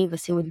describe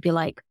Mavis, it would be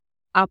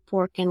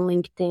Upwork and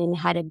LinkedIn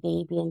had a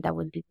baby, and that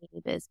would be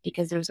Mavis,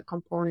 because there's a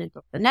component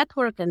of the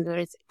network and there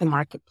is the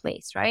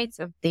marketplace, right?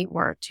 So if they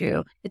were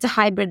to, it's a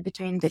hybrid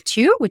between the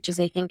two, which is,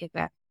 I think, is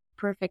a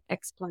perfect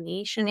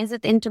explanation. Is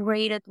it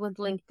integrated with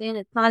LinkedIn?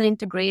 It's not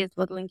integrated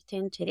with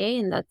LinkedIn today,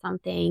 and that's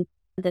something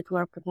that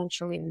we're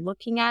potentially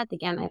looking at.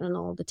 Again, I don't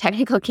know the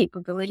technical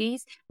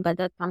capabilities, but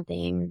that's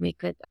something we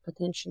could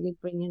potentially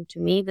bring into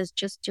Mavis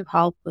just to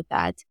help with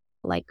that,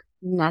 like,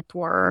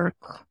 network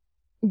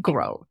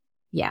growth.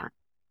 Yeah.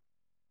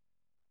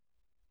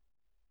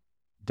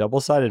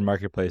 Double-sided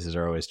marketplaces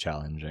are always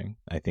challenging.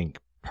 I think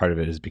part of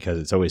it is because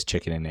it's always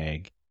chicken and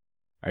egg.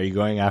 Are you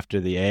going after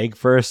the egg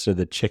first or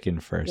the chicken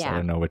first? Yeah. I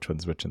don't know which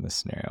one's which in this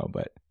scenario,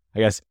 but I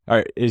guess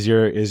is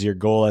your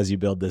goal as you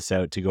build this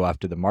out to go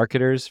after the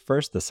marketers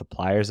first, the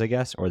suppliers, I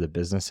guess, or the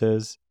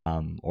businesses,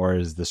 or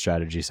is the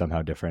strategy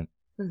somehow different?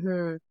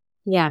 Mm-hmm.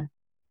 Yeah.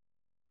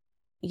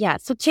 Yeah.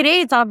 So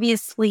today it's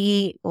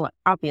obviously, well,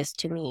 obvious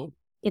to me.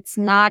 It's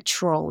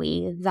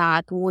naturally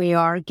that we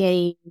are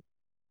getting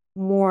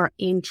more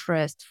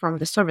interest from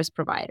the service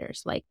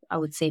providers. Like, I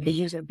would say the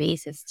user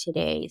base is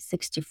today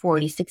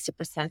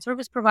 60%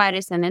 service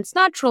providers. And it's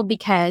natural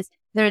because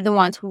they're the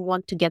ones who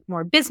want to get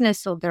more business.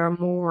 So they're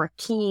more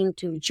keen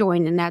to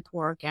join the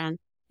network and,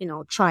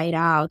 try it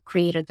out,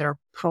 create their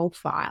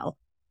profile.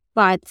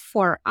 But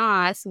for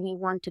us, we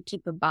want to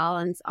keep a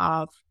balance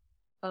of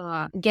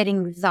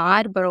getting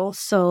that, but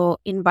also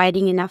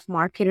inviting enough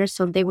marketers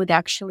so they would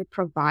actually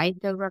provide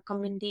the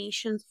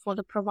recommendations for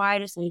the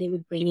providers and they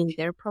would bring in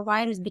their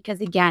providers. Because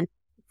again,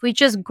 if we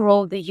just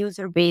grow the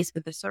user base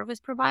with the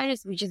service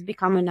providers, we just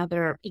become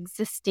another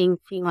existing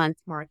freelance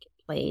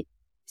marketplace.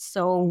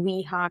 So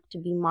we have to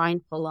be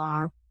mindful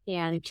of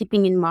and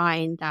keeping in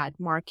mind that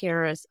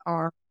marketers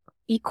are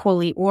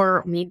equally,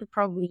 or maybe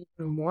probably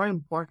even more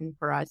important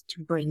for us to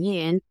bring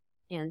in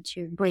and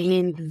to bring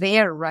in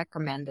their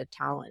recommended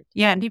talent.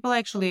 Yeah, and people are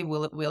actually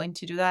willing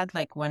to do that,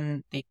 like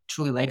when they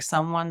truly like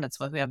someone. That's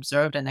what we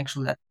observed. And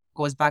actually that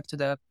goes back to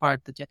the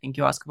part that I think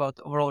you asked about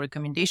overall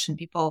recommendation.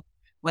 People,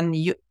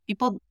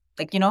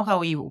 like,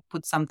 how you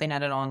put something, I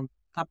don't know, on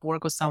Upwork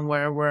or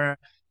somewhere where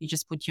you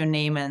just put your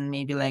name and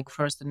maybe like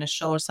first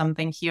initial or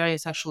something. Here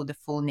it's actually the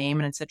full name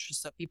and etc.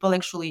 So people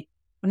actually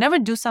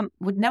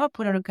would never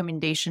put a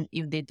recommendation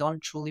if they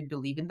don't truly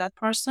believe in that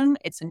person.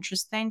 It's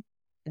interesting.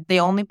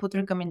 They only put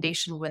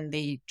recommendation when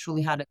they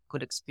truly had a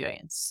good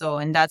experience. So,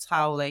 and that's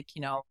how,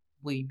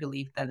 we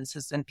believe that this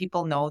is, and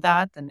people know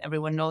that, and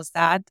everyone knows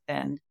that.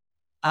 And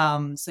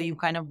so you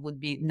kind of would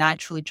be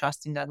naturally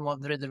trusting that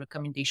there is a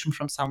recommendation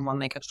from someone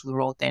like actually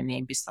wrote their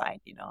name beside,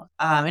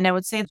 And I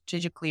would say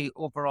strategically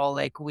overall,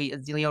 like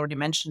as Dilya already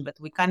mentioned, but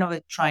we kind of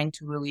are trying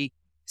to really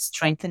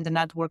strengthen the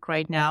network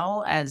right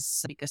now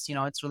because,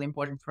 it's really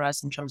important for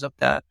us in terms of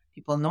the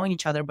people knowing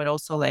each other, but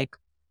also like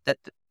that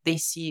they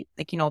see,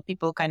 like,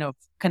 people kind of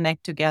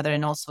connect together,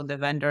 and also the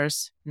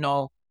vendors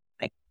know,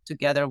 like,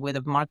 together with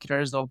the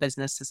marketers or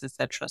businesses,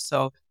 etc.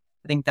 So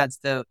I think that's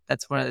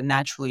where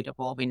naturally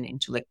evolving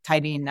into like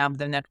tidying up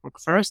the network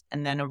first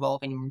and then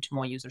evolving into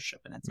more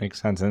usership. And that's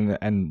Makes sense.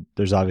 And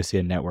there's obviously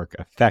a network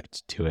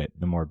effect to it.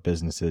 The more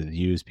businesses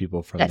use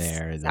people from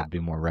there, there'll be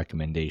more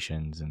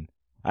recommendations. And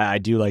I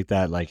do like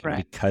that, like,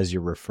 right. Because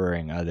you're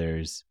referring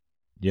others,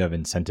 you have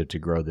incentive to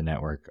grow the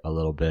network a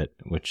little bit,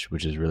 which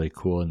is really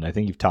cool. And I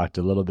think you've talked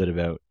a little bit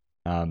about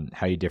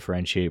how you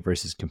differentiate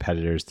versus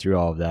competitors through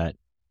all of that.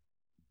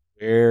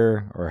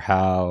 Where or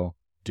how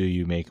do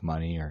you make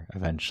money, or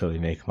eventually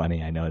make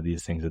money? I know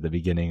these things at the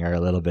beginning are a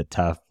little bit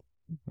tough,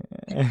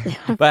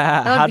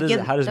 but how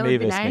does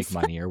Mavis make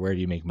money, or where do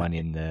you make money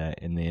in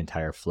the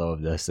entire flow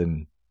of this?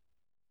 And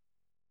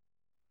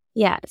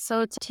yeah,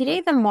 so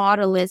today the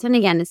model is, and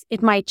again,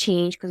 it might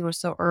change because we're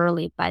so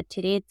early, but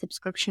today it's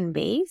subscription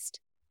based.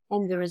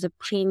 And there is a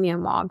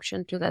premium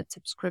option to that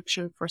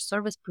subscription for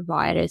service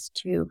providers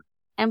to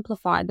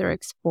amplify their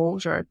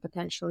exposure,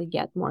 potentially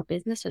get more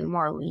business and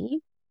more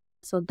leads.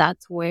 So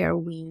that's where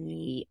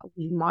we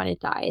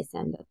monetize,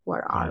 and that's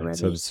where our revenue.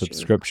 So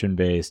subscription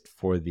based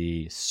for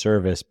the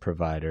service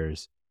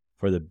providers.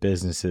 For the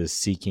businesses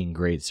seeking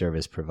great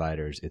service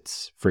providers,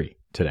 it's free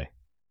today.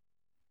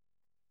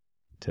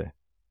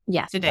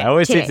 Yes. Today. I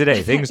always say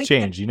today. Things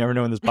change. You never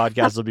know when this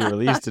podcast will be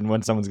released and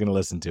when someone's going to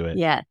listen to it.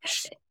 Yeah.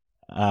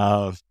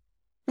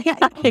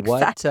 Exactly.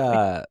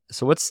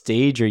 What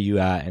stage are you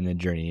at in the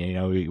journey?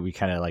 We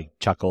kind of like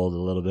chuckled a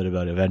little bit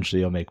about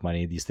eventually you'll make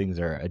money. These things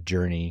are a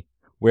journey.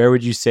 Where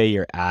would you say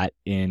you're at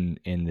in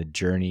the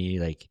journey?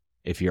 Like,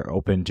 if you're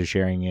open to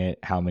sharing it,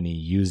 how many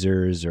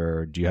users,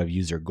 or do you have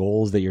user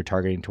goals that you're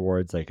targeting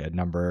towards, like a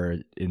number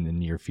in the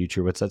near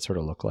future? What's that sort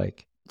of look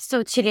like?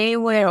 So today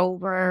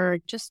we're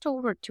just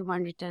over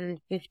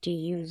 250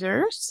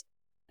 users.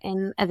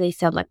 And as I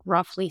said, like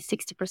roughly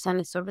 60%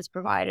 is service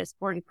providers,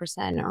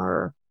 40%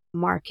 are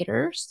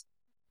marketers.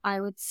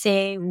 I would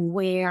say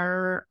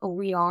where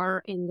we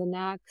are in the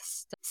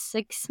next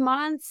 6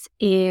 months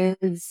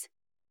is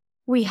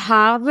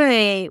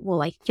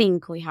I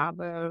think we have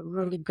a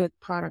really good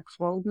product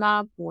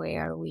roadmap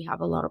where we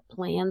have a lot of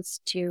plans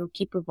to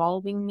keep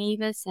evolving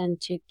Mavis and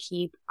to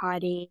keep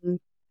adding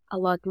a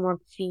lot more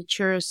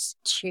features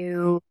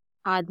to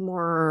add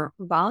more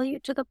value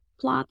to the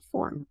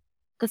platform.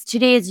 Because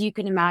today, as you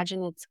can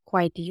imagine, it's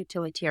quite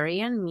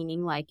utilitarian,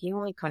 meaning like you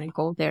only kind of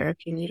go there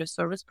if you need a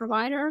service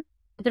provider.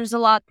 But there's a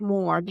lot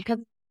more because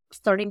it's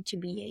starting to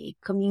be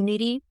a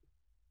community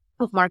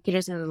of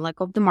marketers and like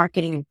of the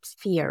marketing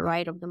sphere,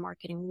 right? Of the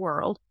marketing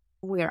world.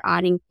 We're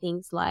adding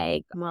things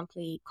like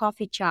monthly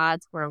coffee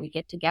chats where we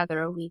get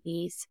together with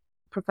these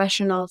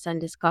professionals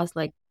and discuss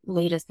like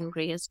latest and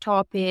greatest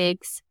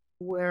topics.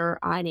 We're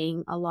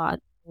adding a lot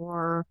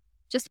more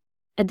just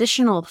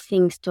additional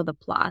things to the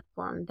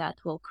platform that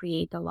will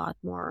create a lot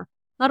more,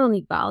 not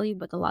only value,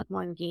 but a lot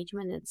more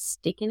engagement and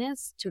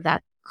stickiness to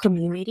that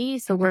community.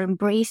 So we're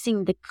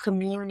embracing the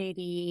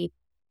community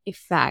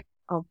effect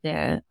of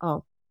the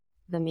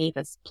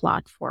Mavis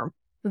platform.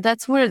 So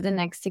that's where the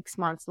next 6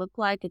 months look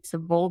like. It's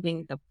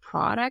evolving the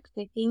product,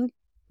 I think,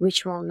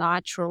 which will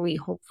naturally,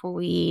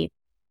 hopefully,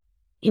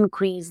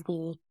 increase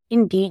the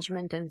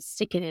engagement and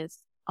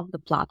stickiness of the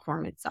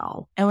platform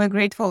itself. And we're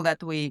grateful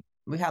that we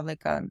have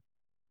like a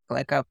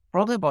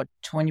probably about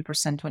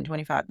 20%,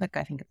 25. Like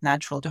I think it's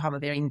natural to have a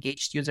very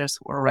engaged users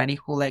already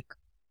who like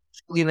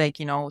truly like,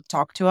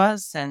 talk to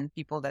us, and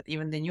people that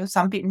even the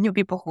new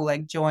people who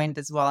like joined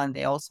as well, and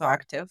they also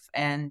active,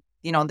 and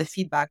the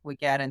feedback we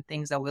get and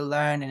things that we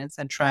learn and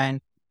etc.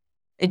 And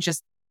it's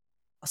just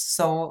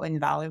so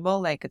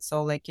invaluable. Like it's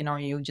so like,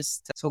 you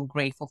just so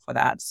grateful for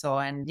that. So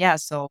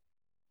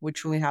we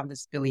truly have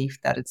this belief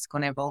that it's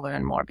going to evolve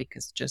and more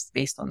because just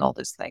based on all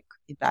this like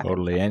feedback.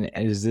 Totally. And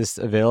is this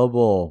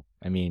available?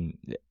 I mean,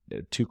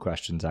 2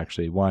 questions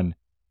actually. One,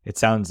 it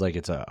sounds like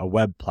it's a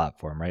web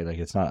platform, right? Like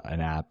it's not an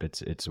app,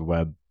 it's a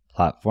web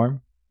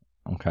platform.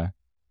 Okay.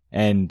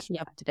 And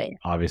today,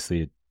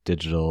 obviously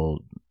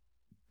digital,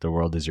 the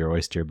world is your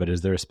oyster, but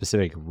is there a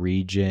specific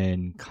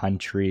region,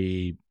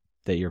 country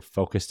that you're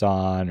focused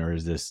on, or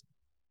is this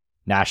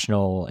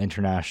national,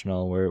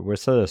 international?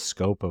 Where's the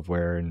scope of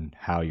where and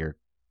how your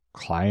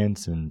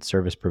clients and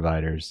service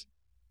providers?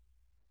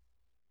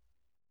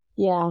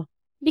 Yeah.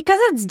 Because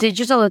it's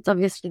digital, it's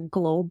obviously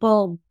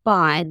global,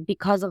 but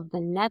because of the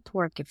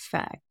network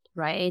effect,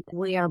 right?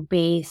 We are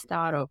based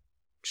out of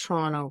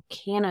Toronto,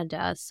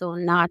 Canada. So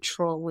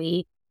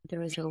naturally,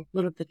 there is a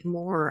little bit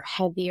more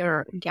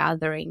heavier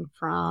gathering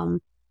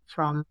from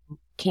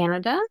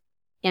Canada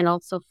and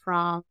also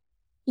from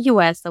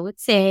US. I would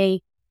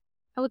say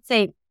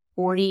 30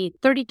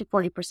 to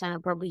 40% are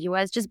probably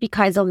US, just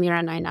because Elmira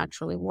and I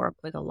naturally work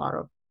with a lot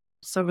of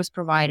service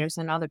providers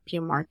and other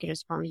peer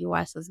marketers from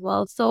US as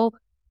well. So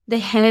the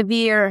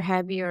heavier,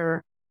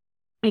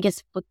 I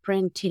guess,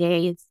 footprint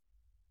today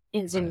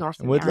is in North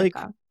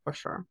America for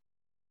sure.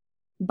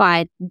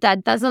 But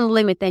that doesn't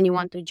limit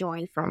anyone to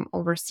join from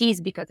overseas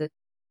because it's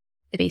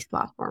a base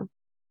platform.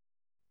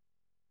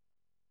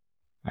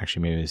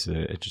 Actually, maybe this is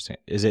interesting.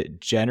 Is it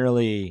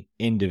generally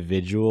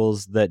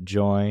individuals that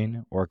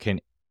join, or can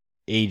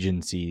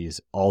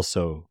agencies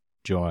also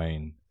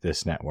join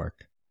this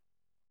network?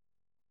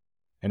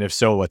 And if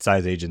so, what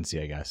size agency,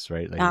 I guess,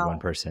 right? Like 1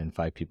 person,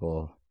 5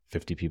 people,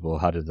 50 people.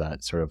 How does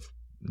that sort of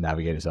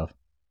navigate itself?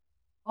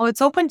 Oh,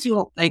 it's open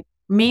to like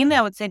mainly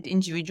I would say the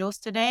individuals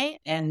today.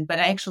 But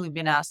I actually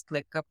been asked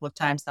like a couple of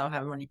times now,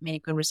 have many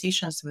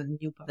conversations with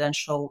new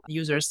potential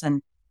users,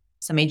 and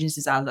some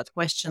agencies ask that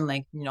question,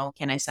 like,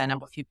 can I sign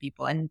up a few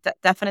people? And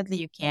definitely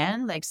you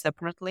can, like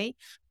separately.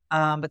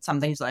 But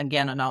sometimes,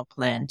 again, on our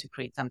plan to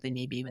create something,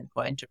 maybe even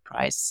for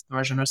enterprise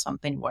version or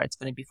something where it's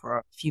going to be for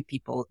a few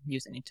people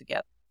using it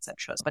together,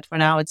 etc. But for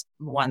now, it's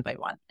one by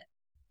one.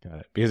 Got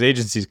it. Because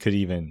agencies could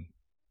even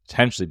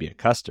potentially be a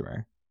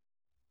customer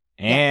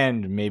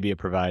and maybe a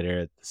provider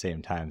at the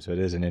same time. So it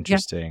is an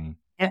interesting.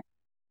 Yeah.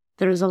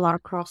 There's a lot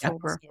of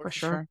crossover for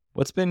sure.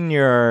 What's been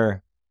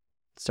let's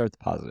start with the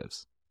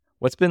positives.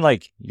 What's been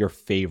like your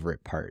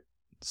favorite part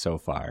so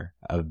far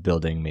of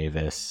building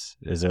Mavis?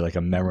 Is there like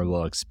a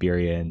memorable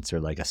experience or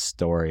like a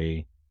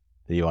story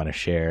that you want to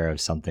share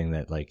of something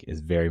that like is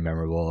very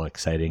memorable,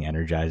 exciting,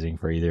 energizing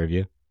for either of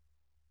you?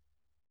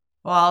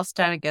 Well, I'll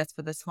start, I guess,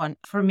 for this one.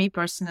 For me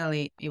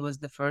personally, it was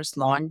the first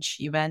launch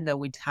event that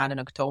we had in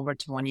October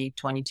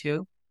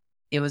 2022.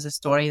 It was a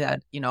story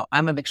that,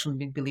 I'm a actually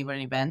big believer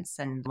in events.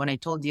 And when I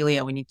told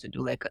Dilya we need to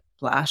do like a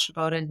flash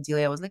about it,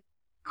 Dilya was like,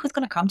 who's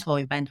going to come to our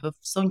event? We're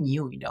so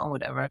new,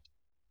 whatever.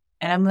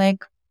 And I'm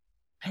like,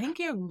 I think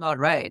you're not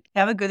right.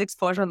 Have a good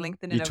exposure on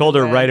LinkedIn. You told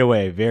her right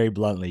away, very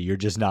bluntly, you're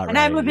just not and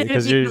right. I'm a bit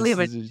because you're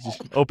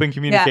just open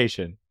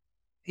communication.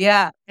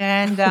 Yeah.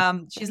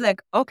 And she's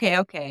like, okay.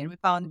 And we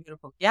found a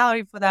beautiful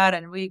gallery for that.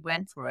 And we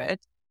went for it.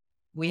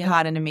 We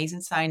had an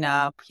amazing sign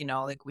up,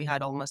 like we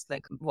had almost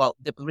the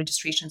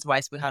registrations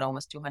wise, we had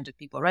almost 200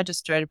 people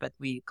registered, but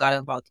we got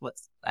about,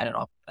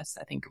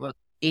 I think about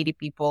 80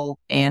 people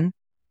in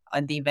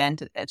on the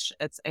event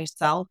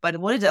itself. But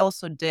what it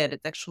also did,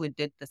 it actually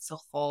did this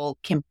whole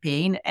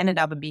campaign, ended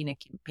up being a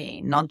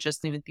campaign, not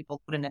just even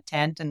people couldn't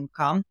attend and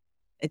come.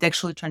 It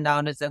actually turned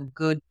out as a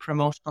good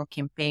promotional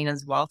campaign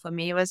as well for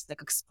me. It was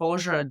like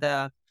exposure,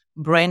 the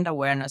brand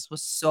awareness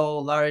was so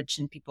large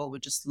and people were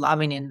just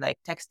loving it, like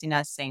texting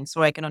us saying,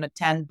 sorry, I cannot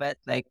attend, but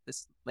like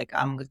this like,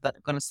 I'm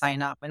going to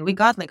sign up. And we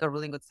got like a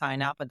really good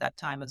sign up at that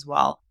time as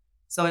well.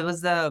 So it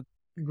was a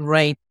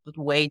great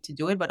way to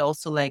do it, but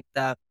also like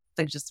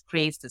just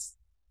creates this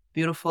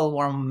beautiful,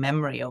 warm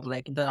memory of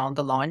like on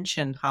the launch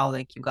and how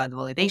like you got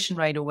validation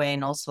right away.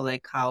 And also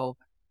like how,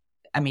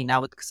 I mean, I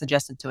would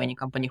suggest it to any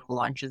company who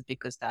launches,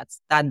 because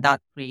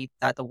that creates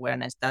that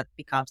awareness, that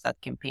becomes that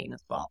campaign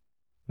as well.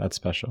 That's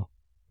special.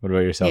 What about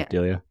yourself,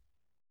 Dilya?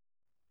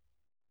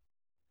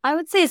 I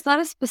would say it's not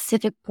a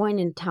specific point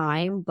in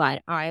time,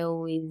 but I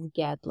always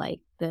get like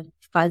the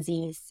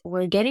fuzzies.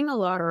 We're getting a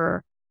lot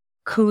of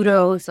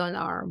kudos on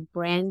our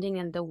branding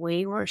and the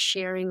way we're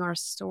sharing our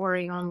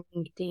story on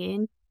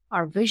LinkedIn.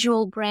 Our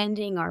visual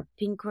branding, our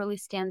pink really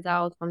stands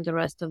out from the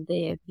rest of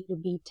the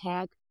B2B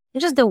tag. And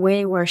just the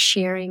way we're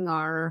sharing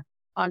our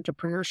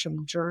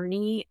entrepreneurship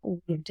journey.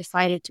 We've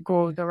decided to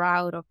go the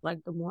route of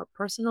like the more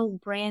personal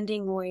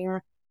branding,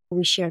 where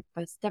we share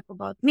stuff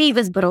about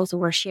Mavis, but also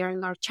we're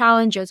sharing our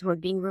challenges. We're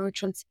being really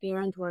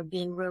transparent. We're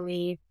being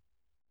really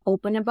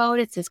open about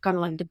it. So it's kind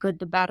of like the good,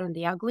 the bad, and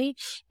the ugly.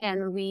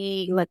 And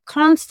we like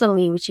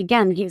constantly, which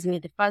again gives me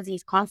the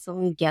fuzzies,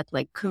 constantly get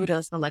like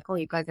kudos. They're like, oh,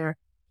 you guys are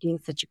doing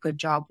such a good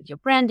job with your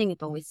branding.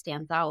 It always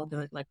stands out.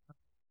 There's like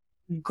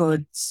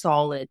good,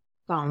 solid,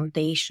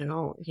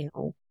 foundational,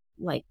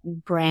 like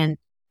brand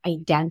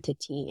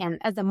identity. And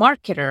as a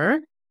marketer,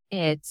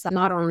 it's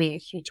not only a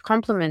huge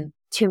compliment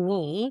to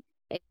me,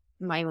 it's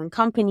my own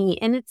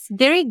company, and it's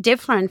very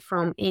different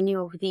from any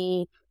of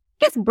the, I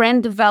guess,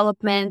 brand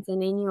development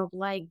and any of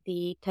like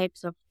the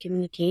types of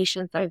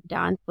communications I've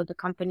done for the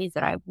companies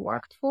that I've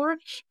worked for.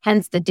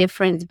 Hence the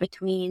difference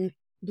between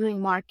doing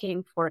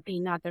marketing for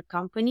another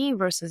company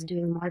versus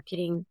doing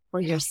marketing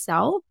for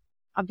yourself.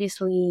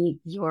 Obviously,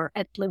 you're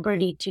at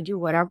liberty to do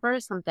whatever.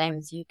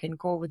 Sometimes you can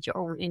go with your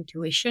own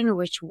intuition,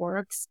 which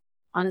works,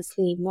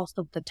 honestly, most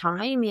of the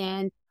time.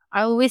 And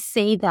I always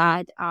say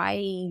that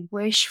I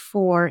wish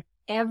for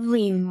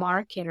every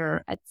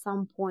marketer at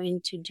some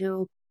point to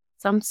do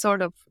some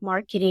sort of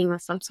marketing or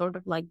some sort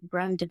of like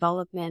brand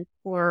development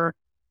for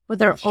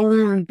their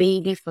own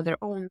baby, for their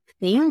own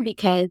thing,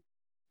 because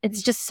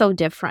it's just so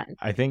different.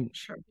 I think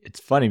it's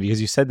funny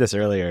because you said this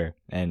earlier,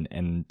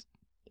 and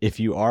if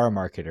you are a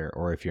marketer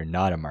or if you're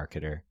not a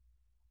marketer,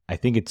 I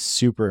think it's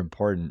super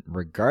important,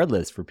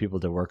 regardless, for people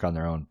to work on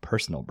their own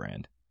personal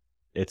brand.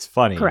 It's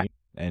funny. Correct.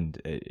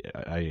 And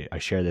I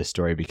share this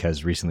story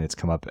because recently it's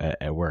come up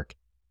at work.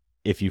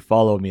 If you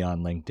follow me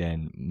on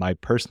LinkedIn, my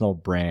personal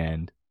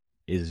brand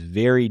is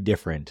very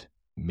different,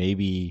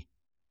 maybe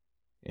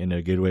in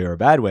a good way or a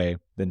bad way,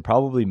 than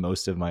probably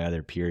most of my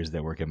other peers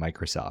that work at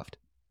Microsoft.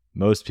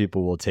 Most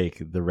people will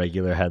take the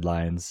regular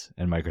headlines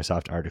and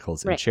Microsoft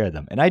articles and share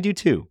them. And I do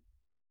too.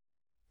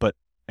 But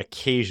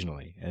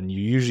occasionally, and you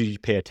usually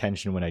pay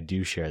attention when I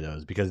do share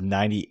those, because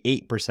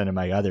 98% of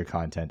my other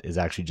content is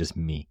actually just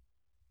me.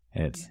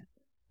 And it's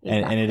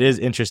and it is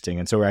interesting.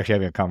 And so we're actually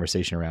having a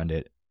conversation around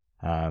it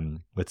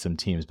with some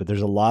teams. But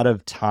there's a lot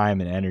of time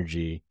and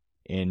energy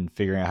in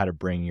figuring out how to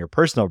bring your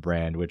personal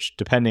brand, which,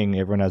 depending,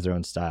 everyone has their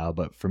own style.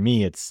 But for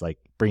me, it's like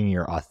bringing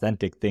your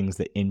authentic things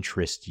that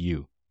interest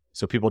you.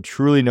 So people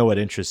truly know what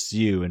interests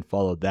you and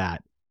follow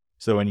that.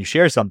 So when you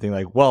share something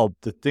like, well,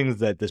 the things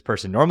that this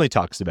person normally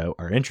talks about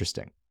are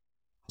interesting,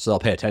 so I'll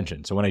pay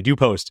attention. So when I do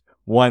post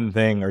one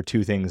thing or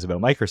two things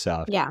about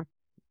Microsoft,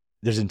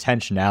 there's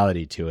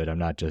intentionality to it. I'm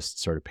not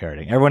just sort of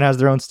parroting. Everyone has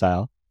their own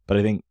style, but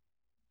I think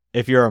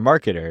if you're a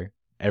marketer,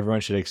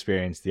 everyone should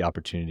experience the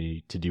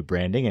opportunity to do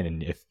branding.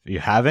 And if you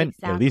haven't,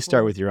 at least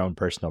start with your own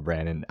personal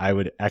brand. And I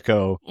would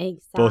echo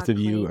both of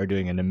you are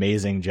doing an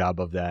amazing job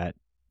of that.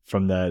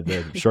 From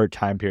the short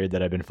time period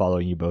that I've been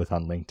following you both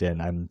on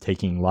LinkedIn, I'm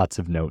taking lots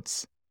of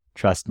notes.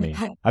 Trust me.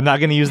 I'm not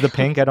going to use the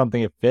pink. I don't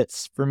think it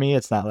fits for me.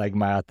 It's not like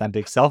my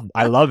authentic self.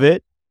 I love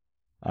it.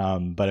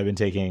 But I've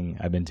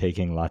been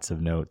taking lots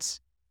of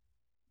notes.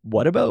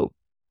 What about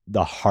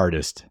the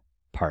hardest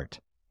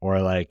part,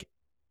 or like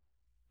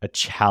a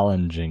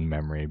challenging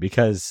memory?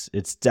 Because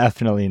it's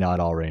definitely not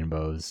all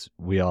rainbows.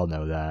 We all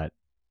know that.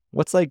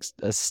 What's like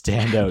a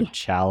standout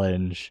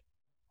challenge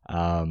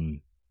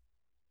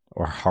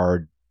or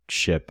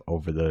hardship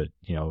over the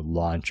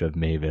launch of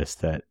Mavis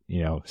that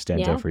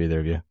stands out for either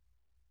of you?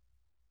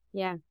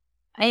 Yeah.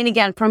 And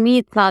again, for me,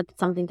 it's not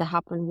something that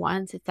happened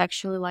once. It's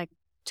actually like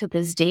to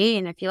this day.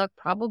 And I feel like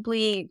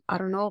probably, I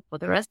don't know, for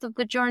the rest of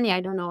the journey, I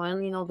don't know, I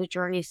only know the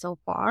journey so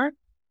far.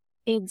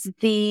 It's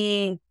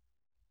the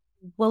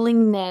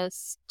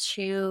willingness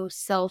to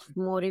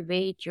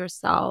self-motivate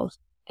yourself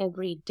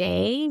every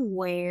day,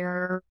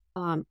 where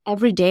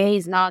every day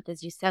is not,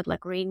 as you said,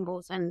 like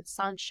rainbows and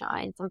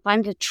sunshine.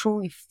 Sometimes it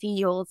truly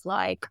feels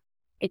like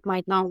it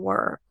might not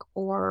work,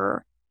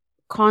 or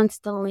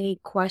constantly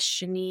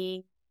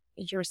questioning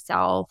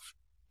yourself.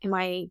 Am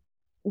I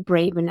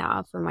brave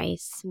enough? Am I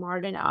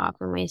smart enough?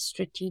 Am I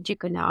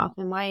strategic enough?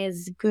 Am I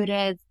as good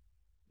as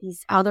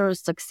these other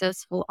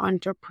successful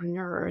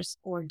entrepreneurs?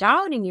 Or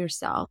doubting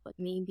yourself, but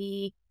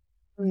maybe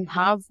you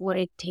have what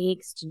it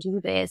takes to do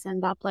this.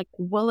 And that like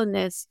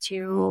willingness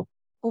to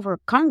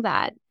overcome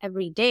that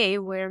every day,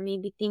 where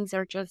maybe things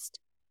are just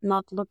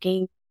not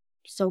looking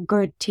so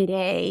good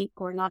today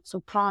or not so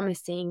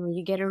promising, or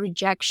you get a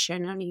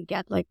rejection and you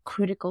get like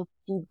critical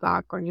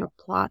feedback on your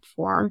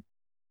platform,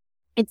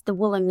 it's the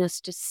willingness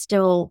to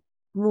still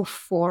move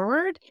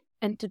forward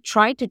and to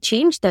try to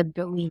change that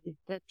belief,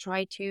 that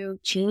try to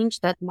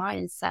change that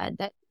mindset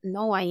that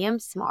no, I am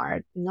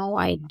smart. No,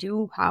 I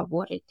do have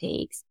what it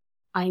takes.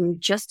 I'm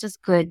just as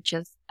good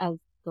just as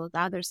those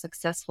other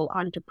successful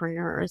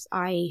entrepreneurs.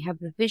 I have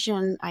a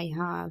vision. I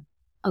have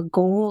a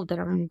goal that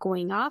I'm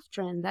going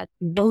after, and that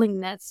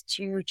willingness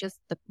to just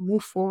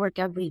move forward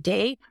every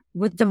day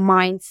with the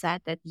mindset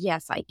that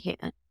yes, I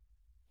can.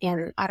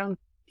 And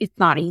it's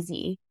not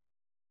easy.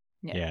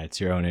 Yeah, it's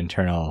your own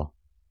internal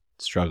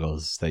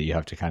struggles that you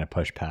have to kind of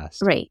push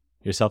past. Right.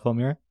 Yourself,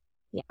 Elmira?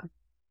 Yeah.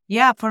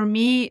 Yeah, for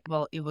me,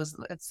 well,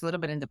 it's a little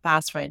bit in the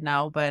past right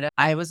now, but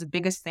the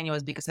biggest thing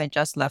was because I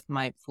just left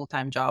my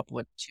full-time job,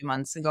 2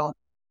 months ago,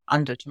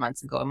 under 2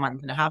 months ago, a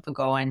month and a half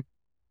ago. And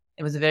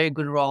it was a very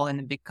good role in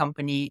a big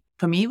company.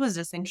 For me, it was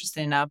just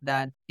interesting enough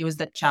that it was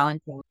that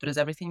challenge. Is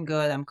everything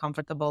good? I'm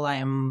comfortable. I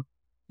am,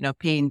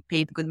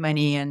 paid good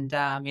money, and,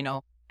 I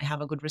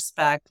have a good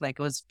respect. Like,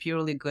 it was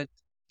purely good,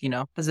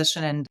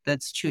 position and the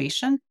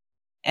situation.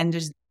 And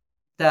just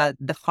the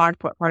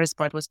hardest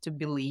part was to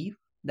believe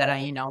that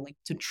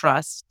to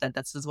trust that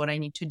this is what I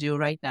need to do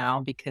right now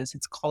because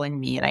it's calling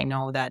me. And I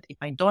know that if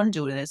I don't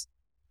do this,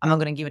 I'm not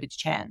going to give it a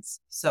chance.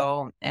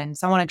 So, and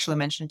someone actually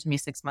mentioned to me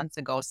 6 months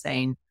ago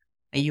saying,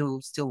 are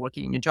you still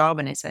working in your job?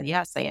 And I said,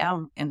 yes, I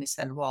am. And they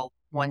said, well,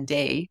 one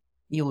day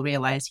you'll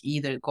realize you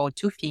either go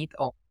 2 feet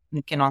or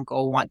you cannot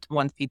go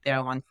one feet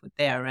there, 1 foot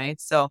there.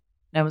 Right. So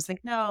I was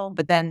like, no,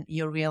 but then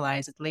you'll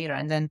realize it later.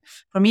 And then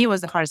for me, it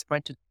was the hardest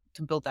part to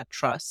build that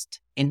trust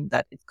in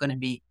that it's going to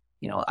be,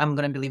 I'm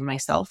going to believe in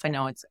myself. And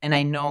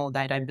I know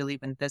that I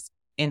believe in this,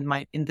 in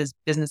this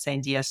business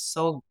idea.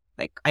 So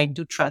like, I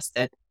do trust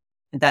it,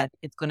 that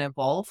it's going to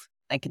evolve.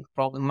 Like it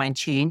probably might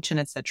change and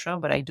etc.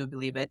 But I do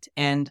believe it.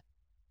 And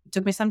it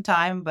took me some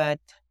time, but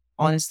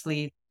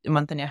honestly, a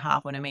month and a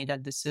half when I made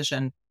that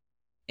decision,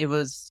 it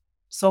was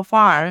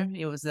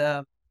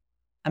a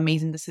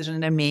amazing decision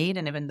that I made.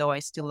 And even though I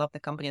still love the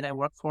company that I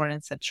work for and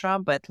etc.,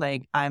 but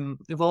like I'm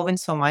evolving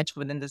so much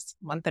within this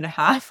month and a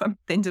half.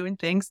 I've been doing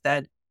things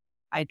that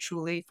I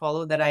truly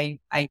follow, that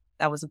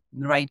that was the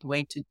right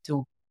way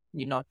to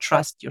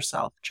trust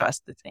yourself,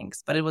 trust the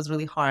things. But it was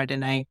really hard.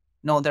 And I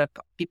know there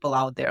are people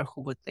out there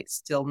who would like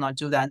still not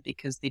do that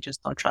because they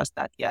just don't trust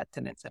that yet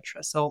and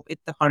etc. So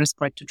it's the hardest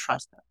part to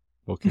trust that.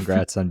 Well,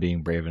 congrats on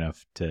being brave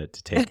enough to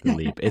take the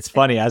leap. It's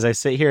funny, as I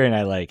sit here and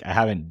I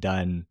haven't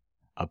done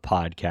a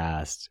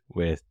podcast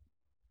with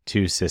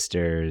two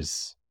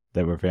sisters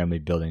that were family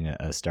building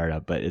a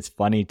startup, but it's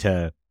funny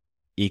to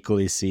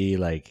equally see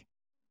like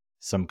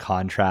some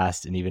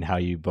contrast in even how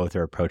you both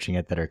are approaching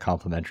it that are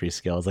complementary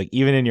skills. Like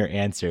even in your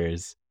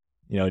answers,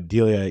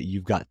 Dilya,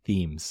 you've got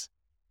themes.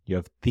 You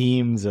have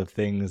themes of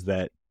things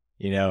that,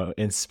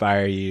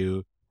 inspire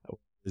you.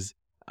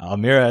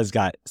 Elmira has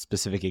got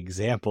specific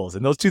examples,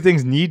 and those two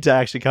things need to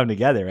actually come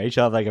together, right?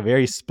 She'll have like a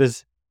very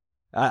specific,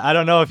 I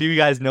don't know if you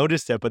guys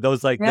noticed it, but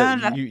those like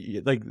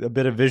like a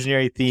bit of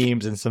visionary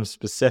themes and some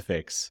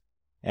specifics.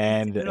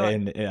 And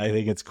I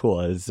think it's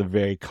cool. It's a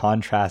very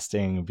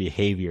contrasting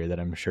behavior that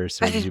I'm sure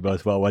serves you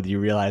both well, whether you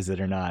realize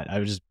it or not.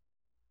 I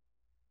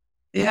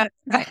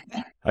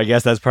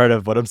guess that's part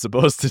of what I'm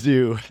supposed to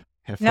do,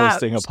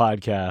 hosting a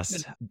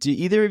podcast. Do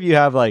either of you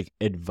have like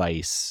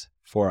advice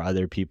for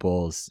other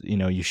people's,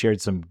 you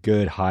shared some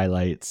good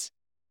highlights,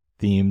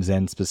 themes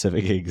and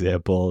specific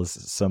examples,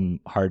 some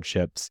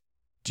hardships.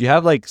 Do you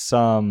have like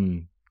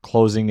some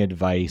closing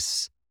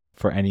advice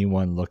for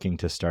anyone looking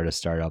to start a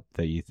startup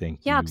that you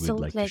think you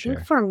absolutely. would like to share? I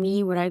think for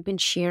me, what I've been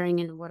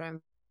sharing and what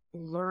I'm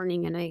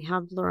learning and I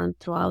have learned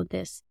throughout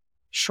this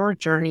short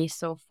journey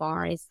so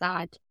far is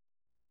that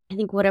I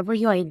think whatever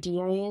your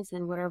idea is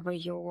and whatever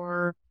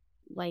your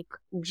like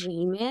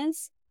dream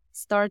is,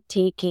 start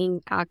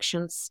taking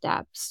action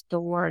steps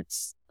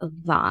towards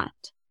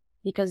that.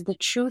 Because the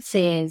truth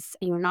is,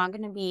 you're not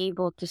going to be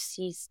able to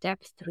see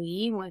step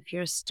 3 if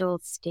you're still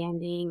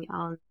standing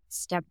on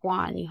step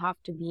 1. You have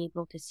to be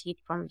able to see it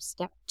from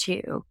step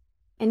 2.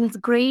 And it's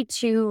great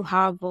to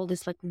have all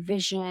this like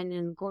vision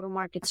and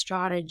go-to-market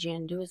strategy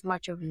and do as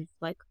much of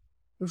like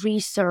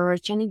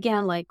research. And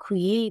again, like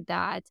create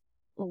that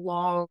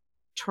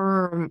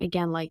long-term,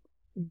 again, like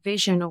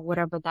vision or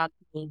whatever that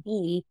may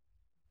be.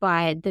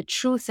 But the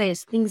truth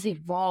is things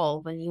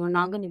evolve and you're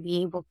not going to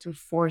be able to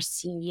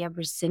foresee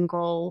every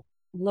single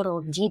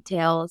little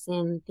details,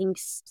 and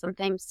things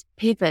sometimes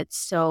pivot.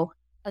 So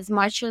as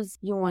much as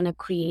you want to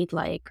create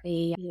like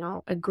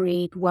a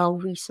great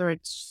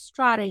well-researched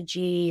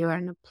strategy or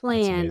a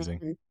plan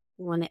and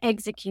you want to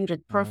execute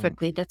it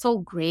perfectly, that's all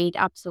great.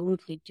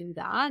 Absolutely do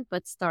that.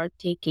 But start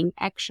taking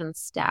action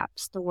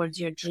steps towards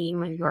your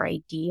dream and your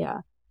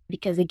idea.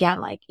 Because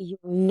again, like you're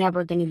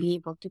never going to be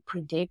able to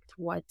predict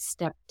what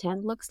step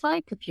 10 looks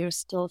like if you're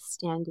still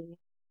standing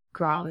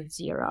ground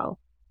zero.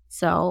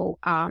 So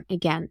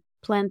again,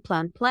 plan,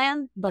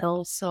 but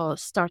also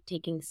start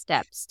taking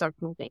steps, start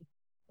moving.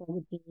 That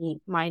would be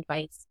my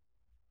advice.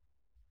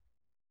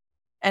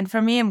 And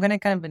for me, I'm going to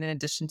kind of, in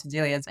addition to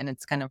Dilya's, and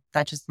it's kind of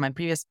touches my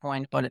previous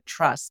point about the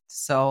trust.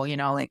 So,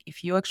 like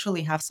if you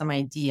actually have some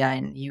idea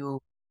and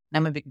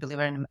I'm a big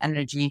believer in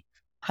energy.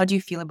 How do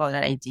you feel about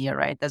that idea,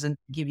 right? Does it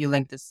give you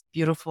like this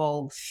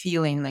beautiful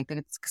feeling, like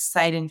it's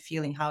exciting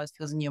feeling, how it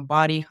feels in your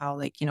body, how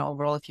like,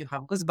 overall, if you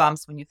have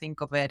goosebumps when you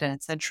think of it and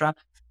etc.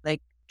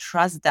 Like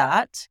trust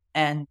that,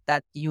 and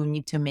that you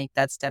need to make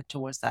that step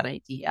towards that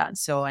idea.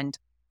 So, and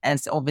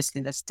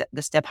obviously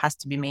the step has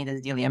to be made,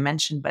 as Dilya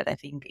mentioned, but I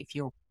think if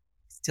you're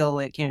still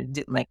like,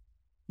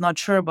 not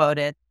sure about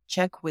it,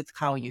 check with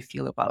how you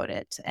feel about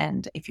it.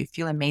 And if you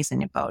feel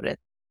amazing about it,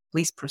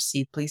 please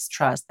proceed, please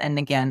trust. And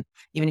again,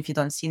 even if you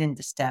don't see it in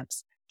the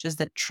steps, just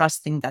that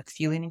trusting that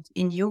feeling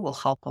in you will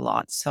help a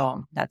lot.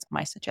 So that's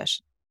my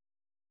suggestion.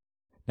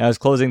 Now, as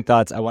closing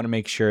thoughts, I want to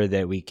make sure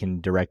that we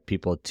can direct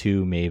people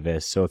to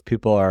Mavis. So if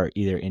people are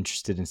either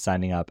interested in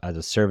signing up as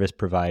a service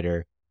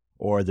provider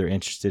or they're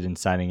interested in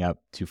signing up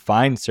to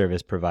find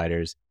service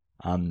providers,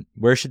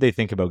 where should they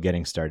think about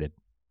getting started?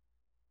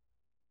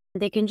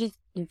 They can just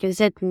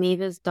visit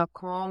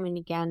mavis.com. And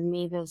again,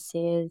 Mavis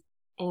is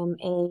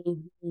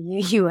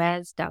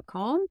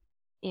maus.com,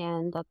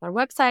 and that's our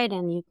website,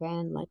 and you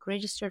can like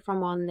register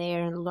from on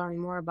there and learn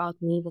more about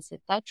Mavis,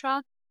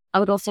 etc. I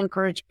would also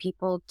encourage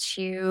people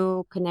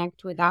to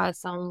connect with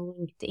us on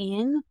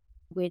LinkedIn,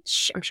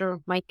 which I'm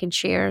sure Mike can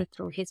share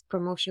through his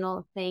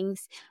promotional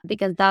things,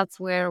 because that's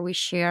where we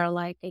share,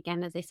 like,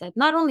 again, as I said,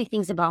 not only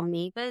things about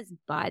Mavis,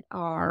 but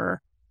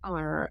our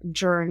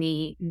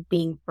journey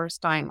being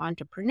first-time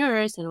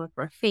entrepreneurs and what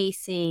we're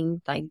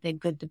facing, like the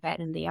good, the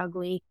bad, and the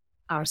ugly,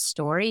 our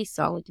story.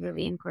 So I would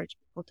really encourage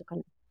people to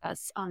connect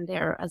us on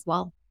there as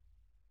well.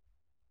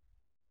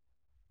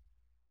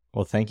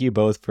 Well, thank you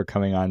both for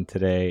coming on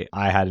today.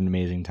 I had an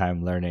amazing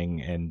time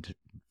learning, and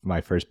my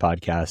first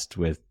podcast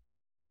with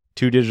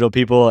two digital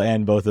people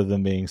and both of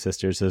them being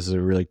sisters. So this is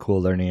a really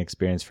cool learning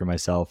experience for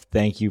myself.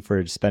 Thank you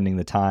for spending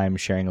the time,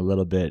 sharing a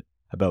little bit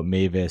about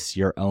Mavis,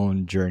 your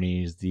own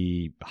journeys,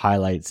 the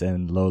highlights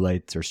and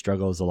lowlights or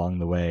struggles along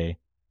the way.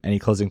 Any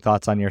closing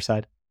thoughts on your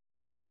side?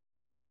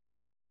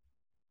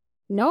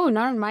 No,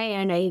 not on my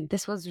end.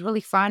 This was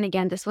really fun.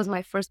 Again, this was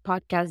my first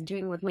podcast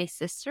doing with my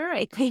sister.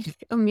 I think,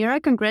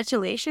 Elmira,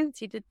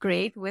 congratulations. You did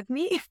great with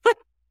me.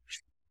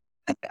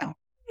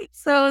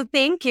 So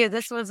thank you.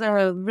 This was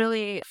a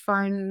really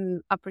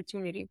fun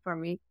opportunity for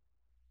me.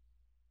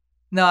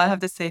 No, I have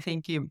to say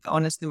thank you.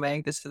 Honestly,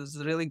 Meg, this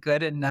was really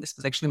good. And this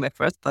was actually my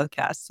first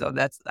podcast. So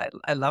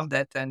I love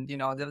that. And,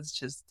 that was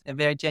just a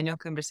very genuine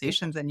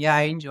conversations. And yeah,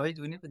 I enjoyed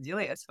doing it with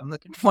Dilya. So I'm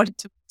looking forward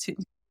to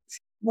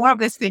more of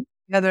this thing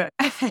together.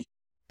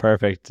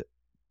 Perfect.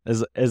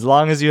 As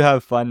long as you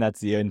have fun,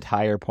 that's the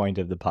entire point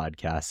of the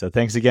podcast. So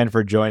thanks again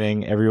for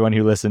joining. Everyone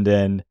who listened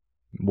in,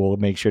 we'll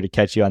make sure to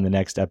catch you on the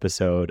next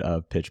episode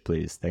of Pitch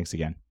Please. Thanks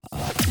again.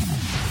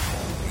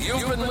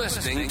 You've been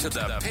listening to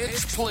the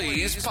Pitch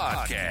Please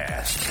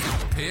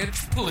podcast.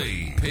 Pitch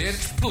Please.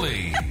 Pitch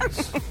Please.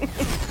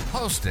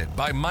 Hosted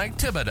by Mike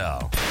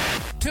Thibodeau.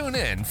 Tune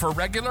in for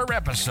regular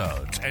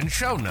episodes and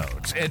show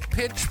notes at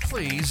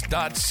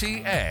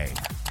pitchplease.ca.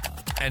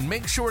 And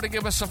make sure to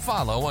give us a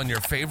follow on your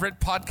favorite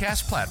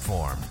podcast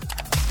platform.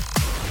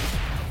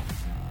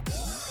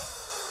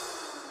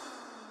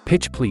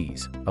 Pitch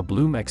Please, a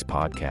BloomX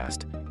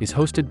podcast, is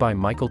hosted by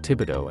Michael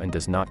Thibodeau and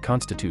does not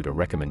constitute a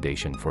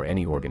recommendation for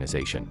any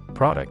organization,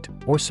 product,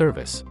 or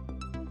service.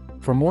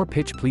 For more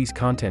Pitch Please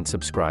content,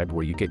 subscribe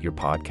where you get your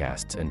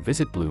podcasts and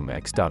visit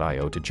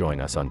bloomx.io to join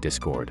us on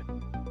Discord.